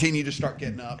that. a 14, you just start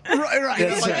getting up. Right.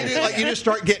 That's Exactly. You just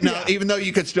start getting up, even though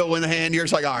you could still win the hand. You're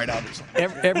just like, all right, I'll do something.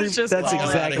 It's just That's all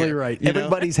exactly here, right. you know?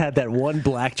 Everybody's had that one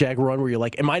blackjack run where you're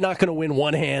like, "Am I not going to win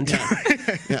one hand?"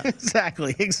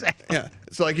 Exactly. Yeah,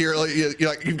 it's like you're like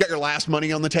you've got your last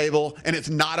money on the table and it's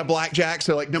not a blackjack.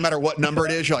 So like no matter what number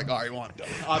it is, you're like, all right, well, I'm done.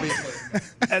 Obviously,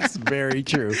 That's very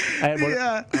true. I had one.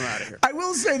 Yeah. I'm out of here. I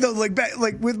will say though, like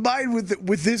with mine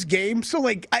with this game, so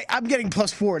like I'm getting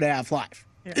plus 4.5 live.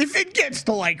 If it gets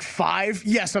to like 5,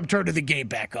 yes, I'm turning the game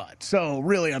back on. So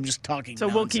really, I'm just talking. So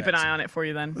we'll keep an nonsense. eye on it for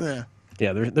you then. Yeah.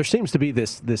 Yeah, there seems to be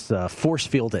this force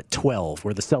field at 12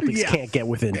 where the Celtics Yeah. can't get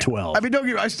within 12. I mean, don't get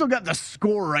me wrong, I still got the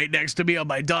score right next to me on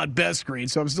my Don Best screen,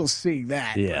 so I'm still seeing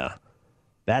that. Yeah,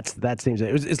 that seems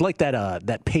it's like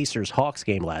that Pacers Hawks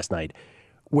game last night,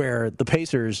 where the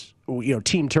Pacers,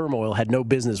 team turmoil had no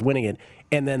business winning it,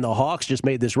 and then the Hawks just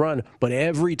made this run, but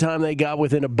every time they got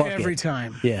within a bucket, Every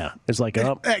time. yeah, it's like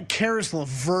That Karis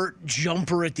LeVert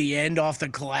jumper at the end off the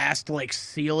glass to like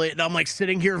seal it, and I'm like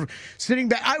sitting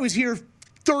back. I was here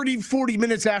 30, 40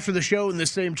 minutes after the show in the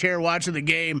same chair watching the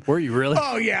game. Were you really?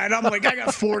 Oh, yeah. And I'm like, I got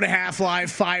 4.5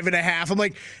 live, 5.5. I'm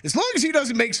like, as long as he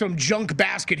doesn't make some junk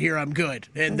basket here, I'm good.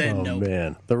 And then, Oh nope.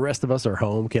 man, the rest of us are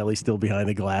home. Kelly's still behind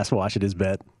the glass watching his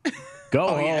bet. Go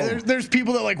Oh, home. yeah. There's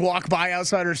people that like walk by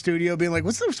outside our studio being like,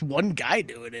 what's this one guy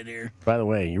doing in here? By the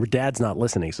way, your dad's not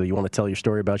listening, so you want to tell your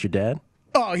story about your dad?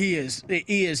 Oh, he is.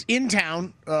 He is in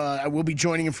town. I will be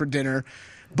joining him for dinner.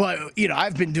 But,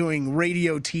 I've been doing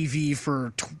radio TV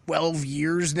for 12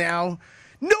 years now.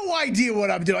 No idea what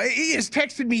I'm doing. He has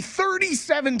texted me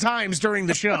 37 times during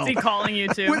the show. Is he calling you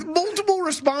too? With multiple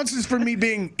responses from me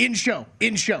being in show.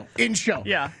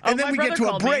 Yeah. And then my we get brother to a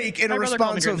called me. break and My a brother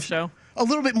called me response during the of show. a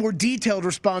little bit more detailed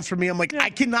response from me. I'm like,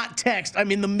 I cannot text.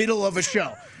 I'm in the middle of a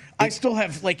show. I still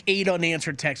have like 8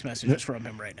 unanswered text messages from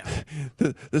him right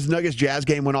now. This Nuggets Jazz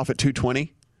game went off at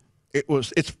 2:20.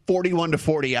 It's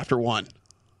 41-40 after 1.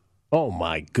 Oh,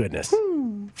 my goodness.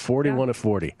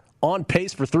 41-40. On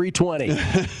pace for 320.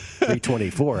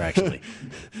 324, actually.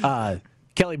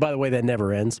 Kelly, by the way, that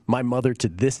never ends. My mother to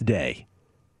this day,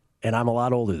 and I'm a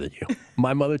lot older than you,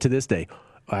 my mother to this day,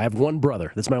 I have one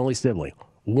brother. That's my only sibling.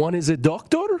 One is a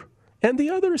doctor, and the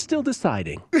other is still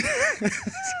deciding.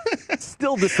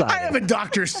 Still deciding. I have a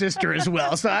doctor's sister as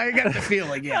well, so I got the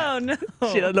feeling, Oh, no.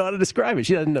 She doesn't know how to describe it.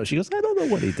 She doesn't know. She goes, I don't know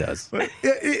what he does. To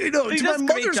He my does a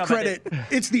great mother's job at credit,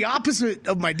 it's the opposite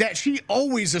of my dad. She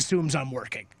always assumes I'm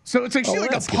working. So it's like she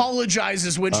that's good.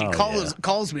 apologizes when she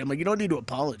calls me. I'm like, you don't need to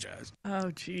apologize. Oh,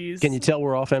 jeez. Can you tell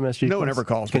we're off MSG? No one Plus? ever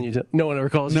calls Can me. you tell? No one ever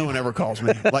calls No you? one ever calls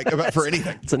me about for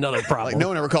anything. It's another problem. Like no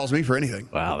one ever calls me for anything.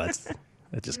 Wow,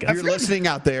 that just got If you're listening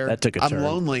out there, That took a I'm turn.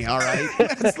 lonely, all right?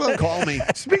 Call me.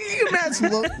 Speaking of Matt's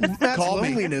Call me.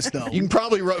 loneliness, though. You can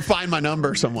probably find my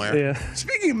number somewhere. Yeah.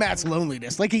 Speaking of Matt's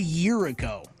loneliness, like a year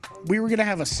ago, we were going to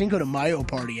have a Cinco de Mayo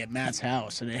party at Matt's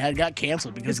house, and it got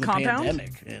canceled because His of the compound?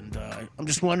 pandemic. And I'm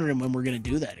just wondering when we're going to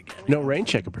do that again. No rain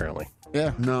check, apparently.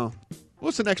 Yeah. No.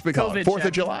 What's the next big holiday? COVID 4th of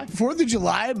check. July? 4th of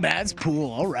July, Matt's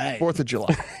pool. All right. 4th of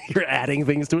July. You're adding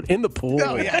things to it in the pool.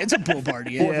 Oh, yeah, it's a pool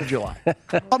party. Yeah. 4th of July.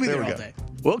 I'll be there we all go. day.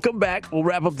 We'll come back. We'll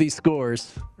wrap up these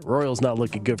scores. Royals not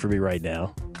looking good for me right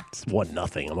now. It's 1-0.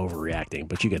 I'm overreacting,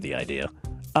 but you get the idea.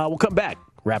 We'll come back.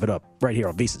 Wrap it up right here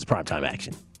on VSiN's Primetime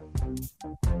Action.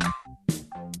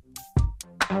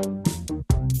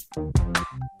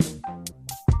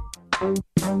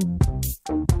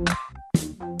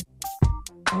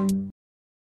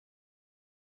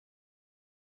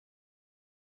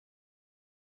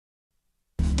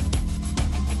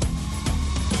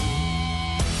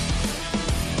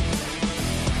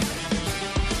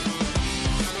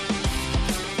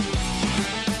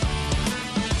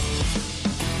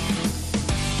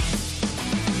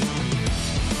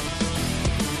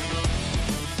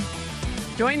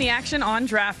 Join the action on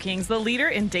DraftKings, the leader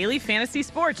in daily fantasy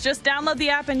sports. Just download the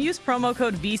app and use promo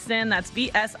code VSIN, that's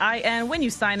VSIN, when you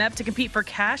sign up to compete for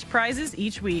cash prizes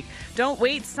each week. Don't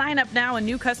wait. Sign up now, and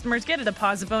new customers get a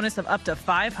deposit bonus of up to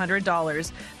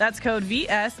 $500. That's code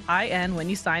VSIN when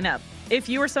you sign up. If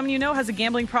you or someone you know has a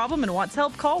gambling problem and wants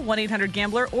help, call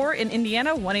 1-800-GAMBLER or in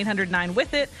Indiana,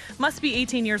 1-800-9-WITH-IT. Must be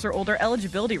 18 years or older.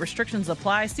 Eligibility restrictions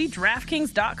apply. See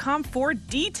DraftKings.com for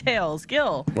details.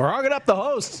 Gil. We're hogging up the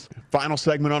hosts. Final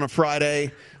segment on a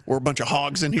Friday. We're a bunch of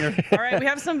hogs in here. All right, we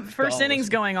have some first innings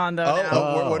going on, though. now. How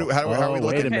are we wait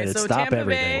looking? a minute. Okay, so Stop Tampa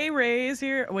everything. Bay Rays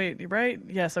here. Wait, you're right?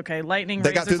 Yes, okay. Lightning, They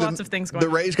Rays. got through There's lots of things going the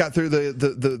on. Rays got through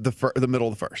the middle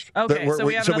of the first. Okay, so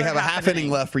we have a another half half inning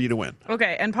inning. left for you to win.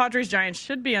 Okay, and Padres Giants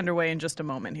should be underway in just a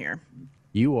moment here.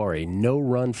 You are a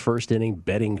no-run first inning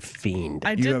betting fiend.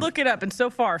 I did look it up, and so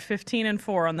far,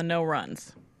 15-4 on the no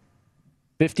runs.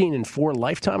 15-4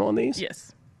 lifetime on these?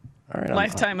 Yes. All right,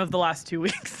 Lifetime of the last 2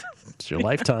 weeks. It's your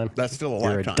lifetime. That's still a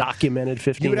You're lifetime. a documented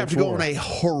 15. You would have to go on a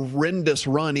horrendous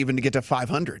run even to get to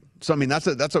 500. So I mean,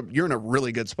 you're in a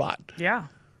really good spot. Yeah.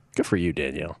 Good for you,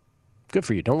 Danielle. Good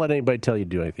for you. Don't let anybody tell you to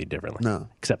do anything differently. No.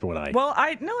 Except when I. Well,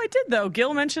 I did, though.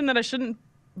 Gil mentioned that I shouldn't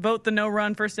vote the no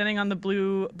run first inning on the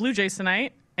Blue Jays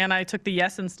tonight, and I took the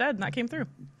yes instead, and that came through.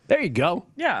 There you go.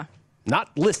 Yeah.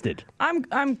 Not listed.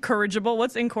 I'm corrigible.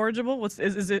 What's incorrigible?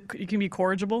 Is it you can be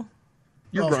corrigible?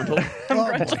 You're gruntled. I'm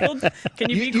gruntled. Can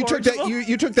you, be You took that.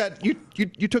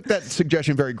 corrigible? You took that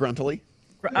suggestion very gruntily.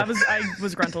 I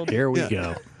was gruntled. Here we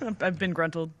go. I've been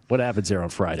gruntled. What happens there on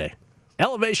Friday?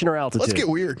 Elevation or altitude? Let's get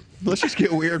weird. Let's just get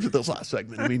weird with this last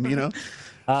segment. I mean, it's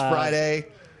Friday.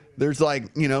 There's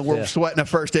we're sweating a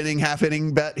first inning, half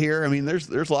inning bet here. I mean, there's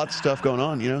lots of stuff going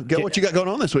on. Get what you got going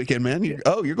on this weekend, man. You're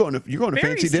going to Berries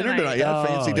fancy dinner tonight. tonight. Yeah,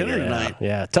 fancy dinner yeah. tonight.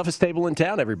 Yeah, toughest table in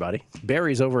town, everybody.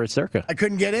 Barry's over at Circa. I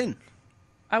couldn't get in.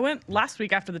 I went last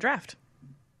week after the draft.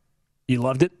 You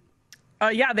loved it?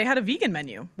 Yeah, they had a vegan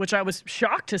menu, which I was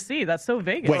shocked to see. That's so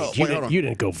Vegas. Wait, hold on. you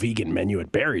didn't go vegan menu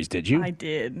at Barry's, did you? I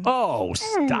did. Oh,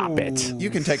 stop it. You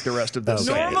can take the rest of this.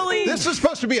 Okay. Normally, This is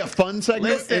supposed to be a fun segment,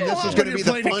 Listen. and this is Well, going to when be you're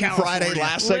the playing fun in Friday California.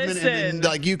 last segment, and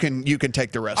then you can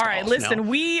take the rest. all right, off listen.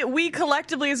 now. We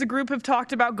collectively as a group have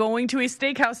talked about going to a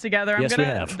steakhouse together. Yes, we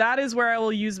have. That is where I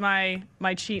will use my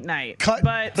cheat night. Cut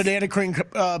but banana cream,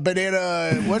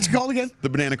 what's it called again? The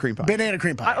banana cream pie. Banana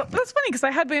cream pie. that's funny because I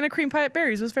had banana cream pie at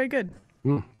Barry's. It was very good.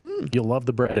 You'll love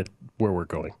the bread at where we're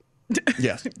going.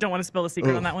 Yes. Don't want to spill the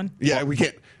secret on that one. Yeah, we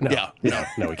can't. No, we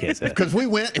can't say that. Because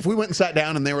if we went and sat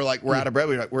down and they were like, we're out of bread,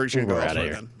 we're like, we're just going to go We're elsewhere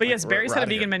outta here. then. But yes, Like, Barry we're said a outta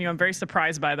vegan here. menu. I'm very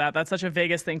surprised by that. That's such a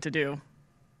Vegas thing to do.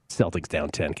 Celtics down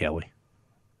 10, Kelly.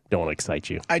 Don't want to excite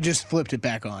you. I just flipped it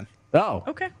back on. Oh.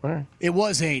 Okay. All right. It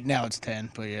was 8, now it's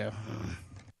 10. But yeah.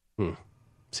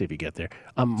 See if you get there.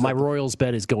 My Royals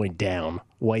bet is going down.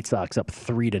 White Sox up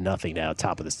 3-0 now,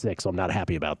 top of the 6th. So I'm not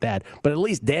happy about that. But at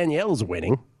least Danielle's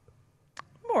winning.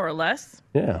 More or less.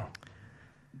 Yeah.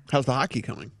 How's the hockey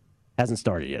coming? Hasn't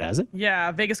started yet, has it? Yeah,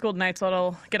 Vegas Golden Knights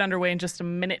will get underway in just a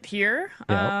minute here.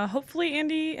 Yeah. Hopefully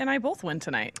Andy and I both win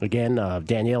tonight. Again,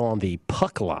 Danielle on the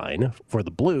puck line for the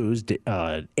Blues.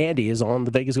 Andy is on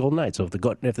the Vegas Golden Knights. So if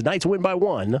the Knights win by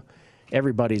 1,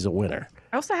 everybody's a winner.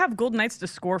 I also have Golden Knights to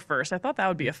score first. I thought that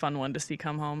would be a fun one to see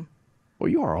come home. Well,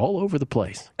 you are all over the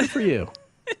place. Good for you.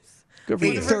 Good for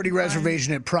you. 8:30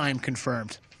 reservation at Prime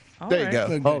confirmed. There you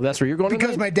go. Oh, that's where you're going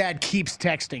Because tonight? my dad keeps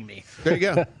texting me. There you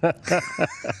go.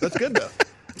 That's good, though.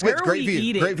 It's Where good. are Great we view.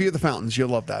 eating? Great view of the fountains. You'll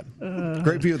love that.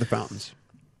 Great view of the fountains.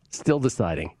 Still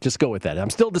deciding. Just go with that.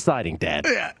 I'm still deciding, Dad.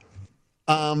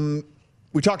 Yeah.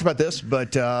 We talked about this,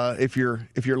 but if you're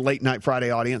late night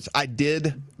Friday audience, I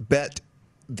did bet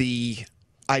the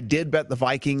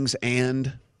Vikings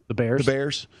and The Bears? the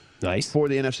Bears Nice. for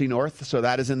the NFC North. So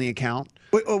that is in the account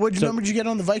Wait, what number did you get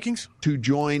on the Vikings? to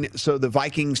join. So the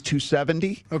Vikings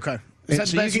 270. Okay. And Is that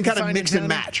so the you best can can kind of find mix in and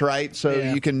town? match, right? So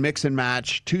Yeah. you can mix and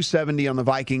match 270 on the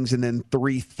Vikings and then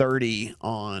 330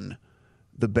 on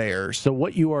the Bears. So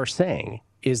what you are saying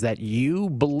is that you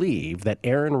believe that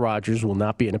Aaron Rodgers will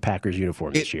not be in a Packers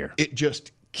uniform this year. It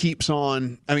just keeps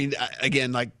on. I mean,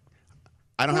 again, like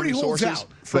I don't have any Already holds sources out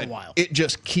for a but while. It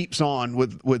just keeps on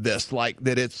with this, like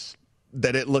that.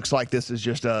 It looks like this is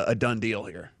just a done deal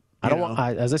here. I don't want,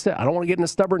 as I said, I don't want to get in a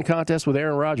stubborn contest with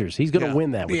Aaron Rodgers. He's going to Yeah.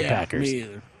 win that with the Yeah, Packers. me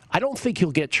either. I don't think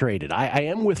he'll get traded. I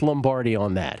am with Lombardi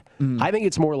on that. I think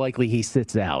it's more likely he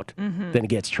sits out than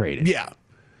gets traded. Yeah,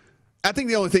 I think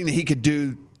the only thing that he could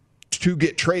do to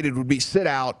get traded would be sit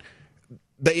out.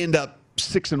 They end up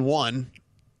 6-1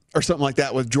 or something like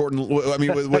that with Jordan. I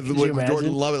mean, with Could you imagine?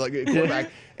 Jordan Love, like a quarterback,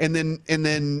 and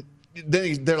then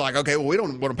they're like, okay, well, we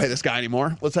don't want to pay this guy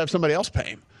anymore. Let's have somebody else pay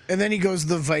him. And then he goes to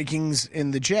the Vikings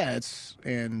and the Jets,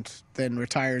 and then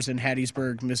retires in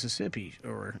Hattiesburg, Mississippi,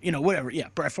 or whatever. Yeah,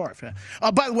 Brett Favre.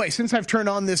 By the way, since I've turned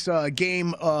on this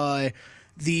game,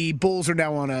 the Bulls are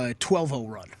now on a 12-0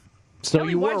 run. So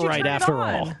Kelly, you were why'd you right turn it after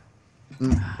on? all.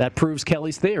 That proves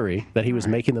Kelly's theory that he was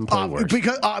making them play worse.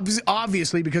 Because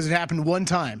obviously, because it happened one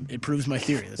time, it proves my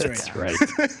theory. That's right.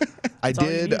 That's right. I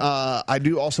did. I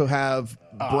do also have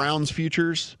Browns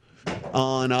futures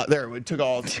on there. We took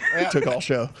all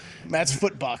show. That's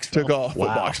footbox. Took all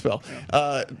footbox spell.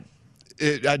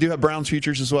 I do have Browns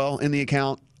futures as well in the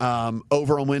account.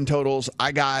 Over on win totals,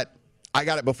 I got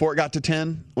it before it got to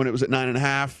 10 when it was at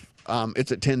 9.5.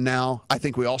 It's at 10 now. I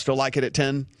think we all still like it at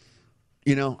 10.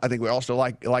 I think we all still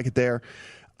like it there.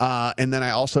 And then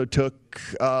I also took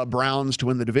Browns to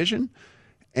win the division.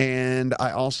 And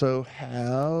I also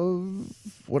have,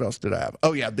 what else did I have?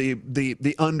 Oh yeah,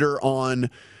 the under on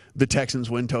the Texans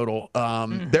win total.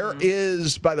 There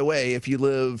is, by the way, if you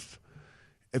live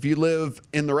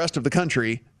in the rest of the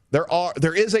country, there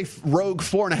is a rogue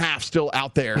 4.5 still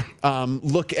out there.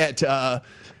 Look at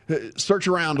search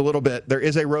around a little bit. There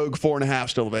is a rogue 4.5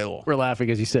 still available. We're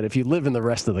laughing as you said, if you live in the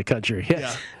rest of the country. Yes.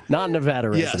 Yeah. Non-Nevada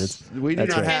residents. Yes, we do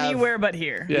That's not right. have Anywhere but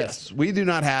here. Yes, we do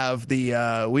not have the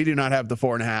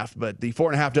 4.5, but the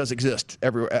 4.5 does exist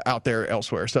everywhere out there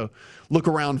elsewhere. So look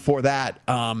around for that.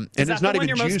 And Is that it's not the one even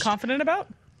you're juiced. most confident about?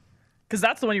 Because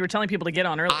that's the one you were telling people to get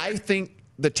on earlier. I think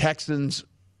the Texans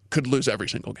could lose every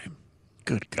single game.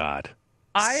 Good God.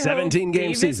 I 17 hope game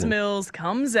Davis season. Mills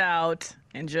comes out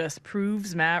and just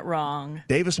proves Matt wrong.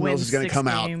 Davis Mills Wins is going to 6 come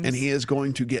out games. and he is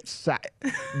going to get sacked.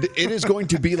 It is going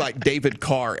to be like David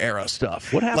Carr era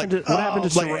stuff. What happened to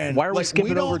Saran? Why are we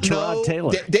skipping over Tyrod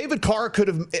Taylor? David Carr could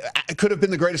have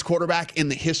been the greatest quarterback in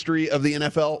the history of the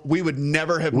NFL. We would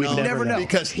never have known. never know.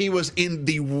 Because he was in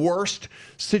the worst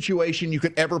situation you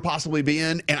could ever possibly be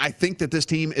in. And I think that this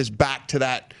team is back to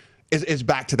that. Is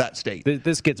back to that state.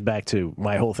 This gets back to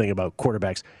my whole thing about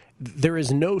quarterbacks. There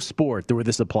is no sport where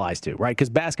this applies to, right? Because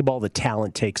basketball, the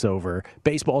talent takes over.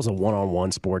 Baseball is a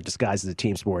one-on-one sport disguised as a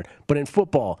team sport. But in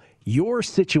football, your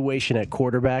situation at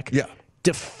quarterback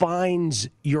defines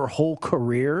your whole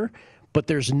career, but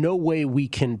there's no way we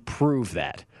can prove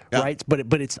that, right?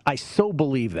 But it's I so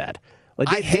believe that. Like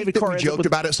I hate that we joked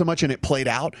about it so much and it played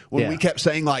out when we kept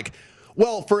saying, like,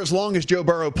 well, for as long as Joe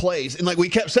Burrow plays. And like we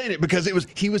kept saying it because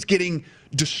he was getting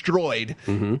destroyed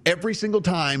every single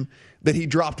time that he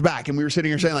dropped back. And we were sitting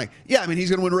here saying, like, yeah, I mean,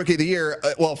 he's going to win Rookie of the Year,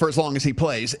 well, for as long as he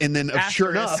plays. And then sure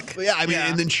enough,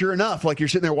 and then sure enough, like you're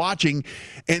sitting there watching,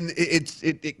 and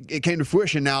it came to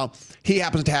fruition. Now, he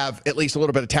happens to have at least a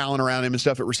little bit of talent around him and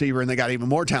stuff at receiver, and they got even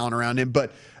more talent around him.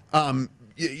 But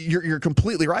you're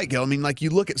completely right, Gil. I mean, like,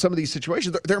 you look at some of these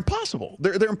situations, they're impossible.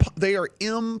 They are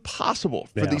impossible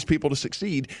for these people to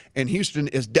succeed, and Houston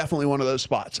is definitely one of those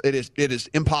spots. It is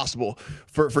impossible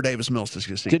for Davis Mills to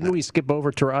succeed. Didn't we skip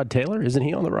over Tyrod Taylor? Isn't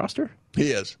he on the roster?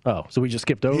 He is. Oh, so we just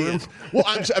skipped over him? Well,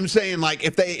 I'm saying, like,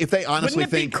 if they honestly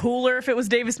Wouldn't it be cooler if it was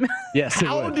Davis Mills? Yes.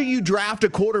 How do you draft a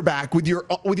quarterback with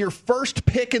your first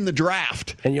pick in the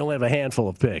draft, and you only have a handful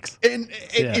of picks, and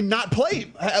not play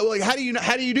him? Like, how do you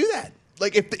do that?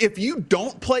 Like, if you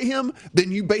don't play him,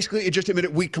 then you basically just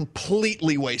admitted we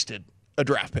completely wasted a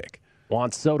draft pick.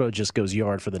 Juan Soto just goes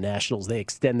yard for the Nationals. They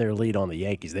extend their lead on the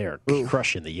Yankees. They are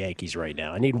crushing the Yankees right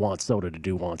now. I need Juan Soto to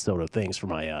do Juan Soto things for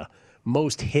my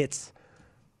most hits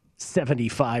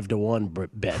 75-1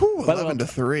 bet.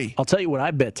 11-3. I'll tell you what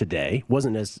I bet today.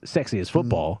 Wasn't as sexy as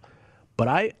football, but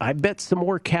I bet some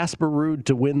more Casper Ruud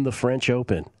to win the French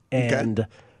Open. And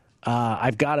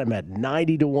I've got him at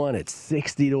 90-1, at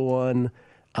 60-1.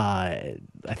 I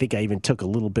think I even took a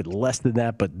little bit less than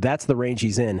that, but that's the range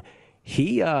he's in.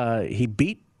 He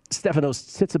beat Stefanos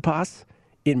Tsitsipas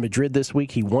in Madrid this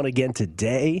week. He won again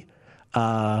today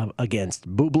against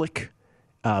Bublik,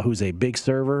 who's a big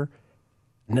server.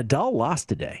 Nadal lost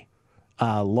today.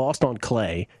 Lost on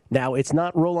clay. Now, it's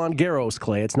not Roland Garros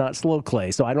clay. It's not slow clay.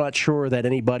 So I'm not sure that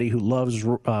anybody who loves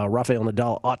Rafael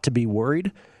Nadal ought to be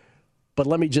worried. But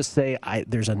let me just say,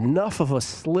 there's enough of a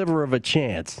sliver of a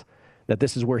chance that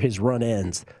this is where his run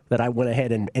ends that I went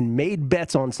ahead and made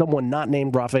bets on someone not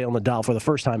named Rafael Nadal for the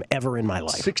first time ever in my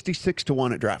life.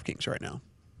 66-1 at DraftKings right now.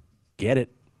 Get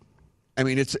it? I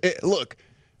mean, look,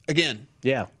 again.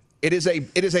 Yeah. It is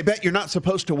a bet you're not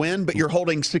supposed to win, but you're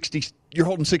holding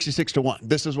 66-1.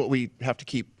 This is what we have to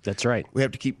keep. That's right. We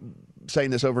have to keep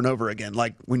saying this over and over again.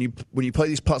 Like when you play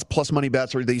these plus money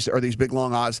bets or these big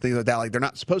long odds, things like that, like they're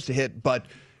not supposed to hit, but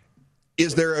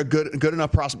is there a good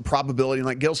enough probability?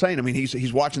 Like Gil's saying, I mean,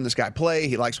 he's watching this guy play.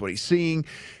 He likes what he's seeing.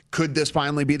 Could this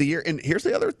finally be the year? And here's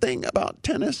the other thing about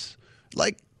tennis.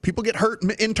 Like, people get hurt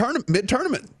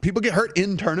mid-tournament. People get hurt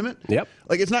in tournament. Yep.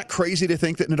 Like, it's not crazy to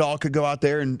think that Nadal could go out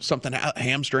there and something,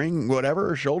 hamstring,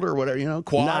 whatever, or shoulder, or whatever,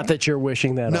 quad. Not that you're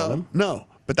wishing that on him. No,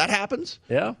 but that happens.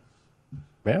 Yeah.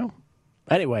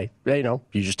 Anyway, you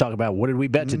just talk about what did we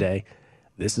bet today.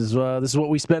 This is what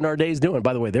we spend our days doing.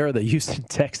 By the way, there are the Houston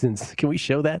Texans. Can we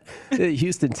show that? The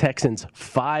Houston Texans,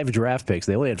 5 draft picks.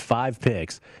 They only had 5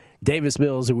 picks. Davis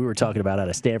Mills, who we were talking about out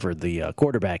of Stanford, the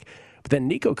quarterback. But then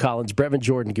Nico Collins, Brevin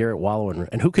Jordan, Garrett Wallow,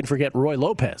 and who can forget Roy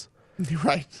Lopez?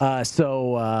 Right.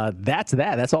 So that's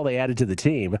that. That's all they added to the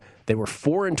team. They were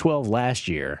 4-12 last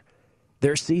year.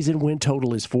 Their season win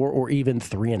total is 4 or even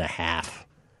 3.5.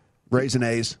 Raising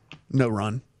A's, no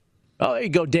run. Oh, there you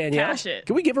go, Danielle. Cash it.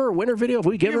 Can we give her a winner video? If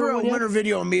we give her a one winner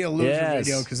video and me a loser Yes.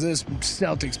 video because this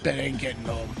Celtics bet ain't getting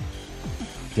home.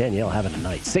 Danielle having a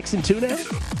night. 6-2 now?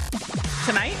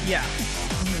 Tonight? Yeah.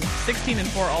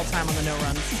 16-4 all time on the no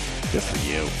runs. Good for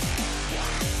you.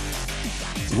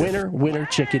 Winner,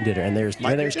 chicken dinner. And there's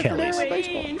Kelly's.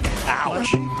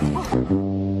 Ouch.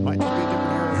 Might be a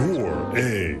different era.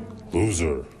 You're a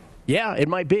loser. Yeah, it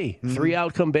might be. 3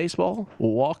 outcome baseball,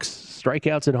 walks,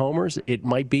 strikeouts, and homers. It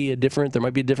might be there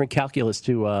might be a different calculus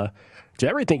to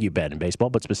everything you bet in baseball,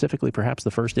 but specifically perhaps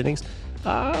the first innings.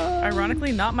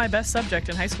 Ironically, not my best subject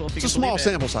in high school. If you It's a can small believe it.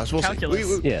 sample size. We'll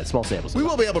Calculus. see. Small samples. We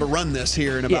will be able to run this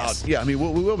here in about, Yes. we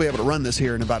will be able to run this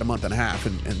here in about a month and a half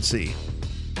and see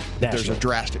if there's a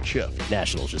drastic shift.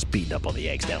 Nationals just beating up on the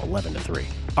Yanks down 11-3.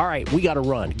 All right, we got to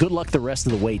run. Good luck the rest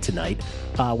of the way tonight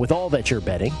with all that you're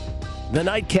betting. The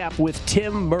Nightcap with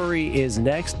Tim Murray is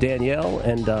next. Danielle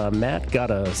and Matt got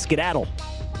a skedaddle,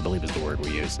 I believe is the word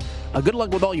we use. Good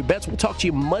luck with all your bets. We'll talk to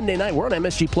you Monday night. We're on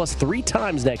MSG Plus 3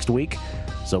 times next week.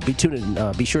 So be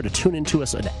sure to tune in to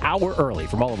us an hour early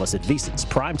from all of us at VSiN's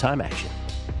Primetime Action.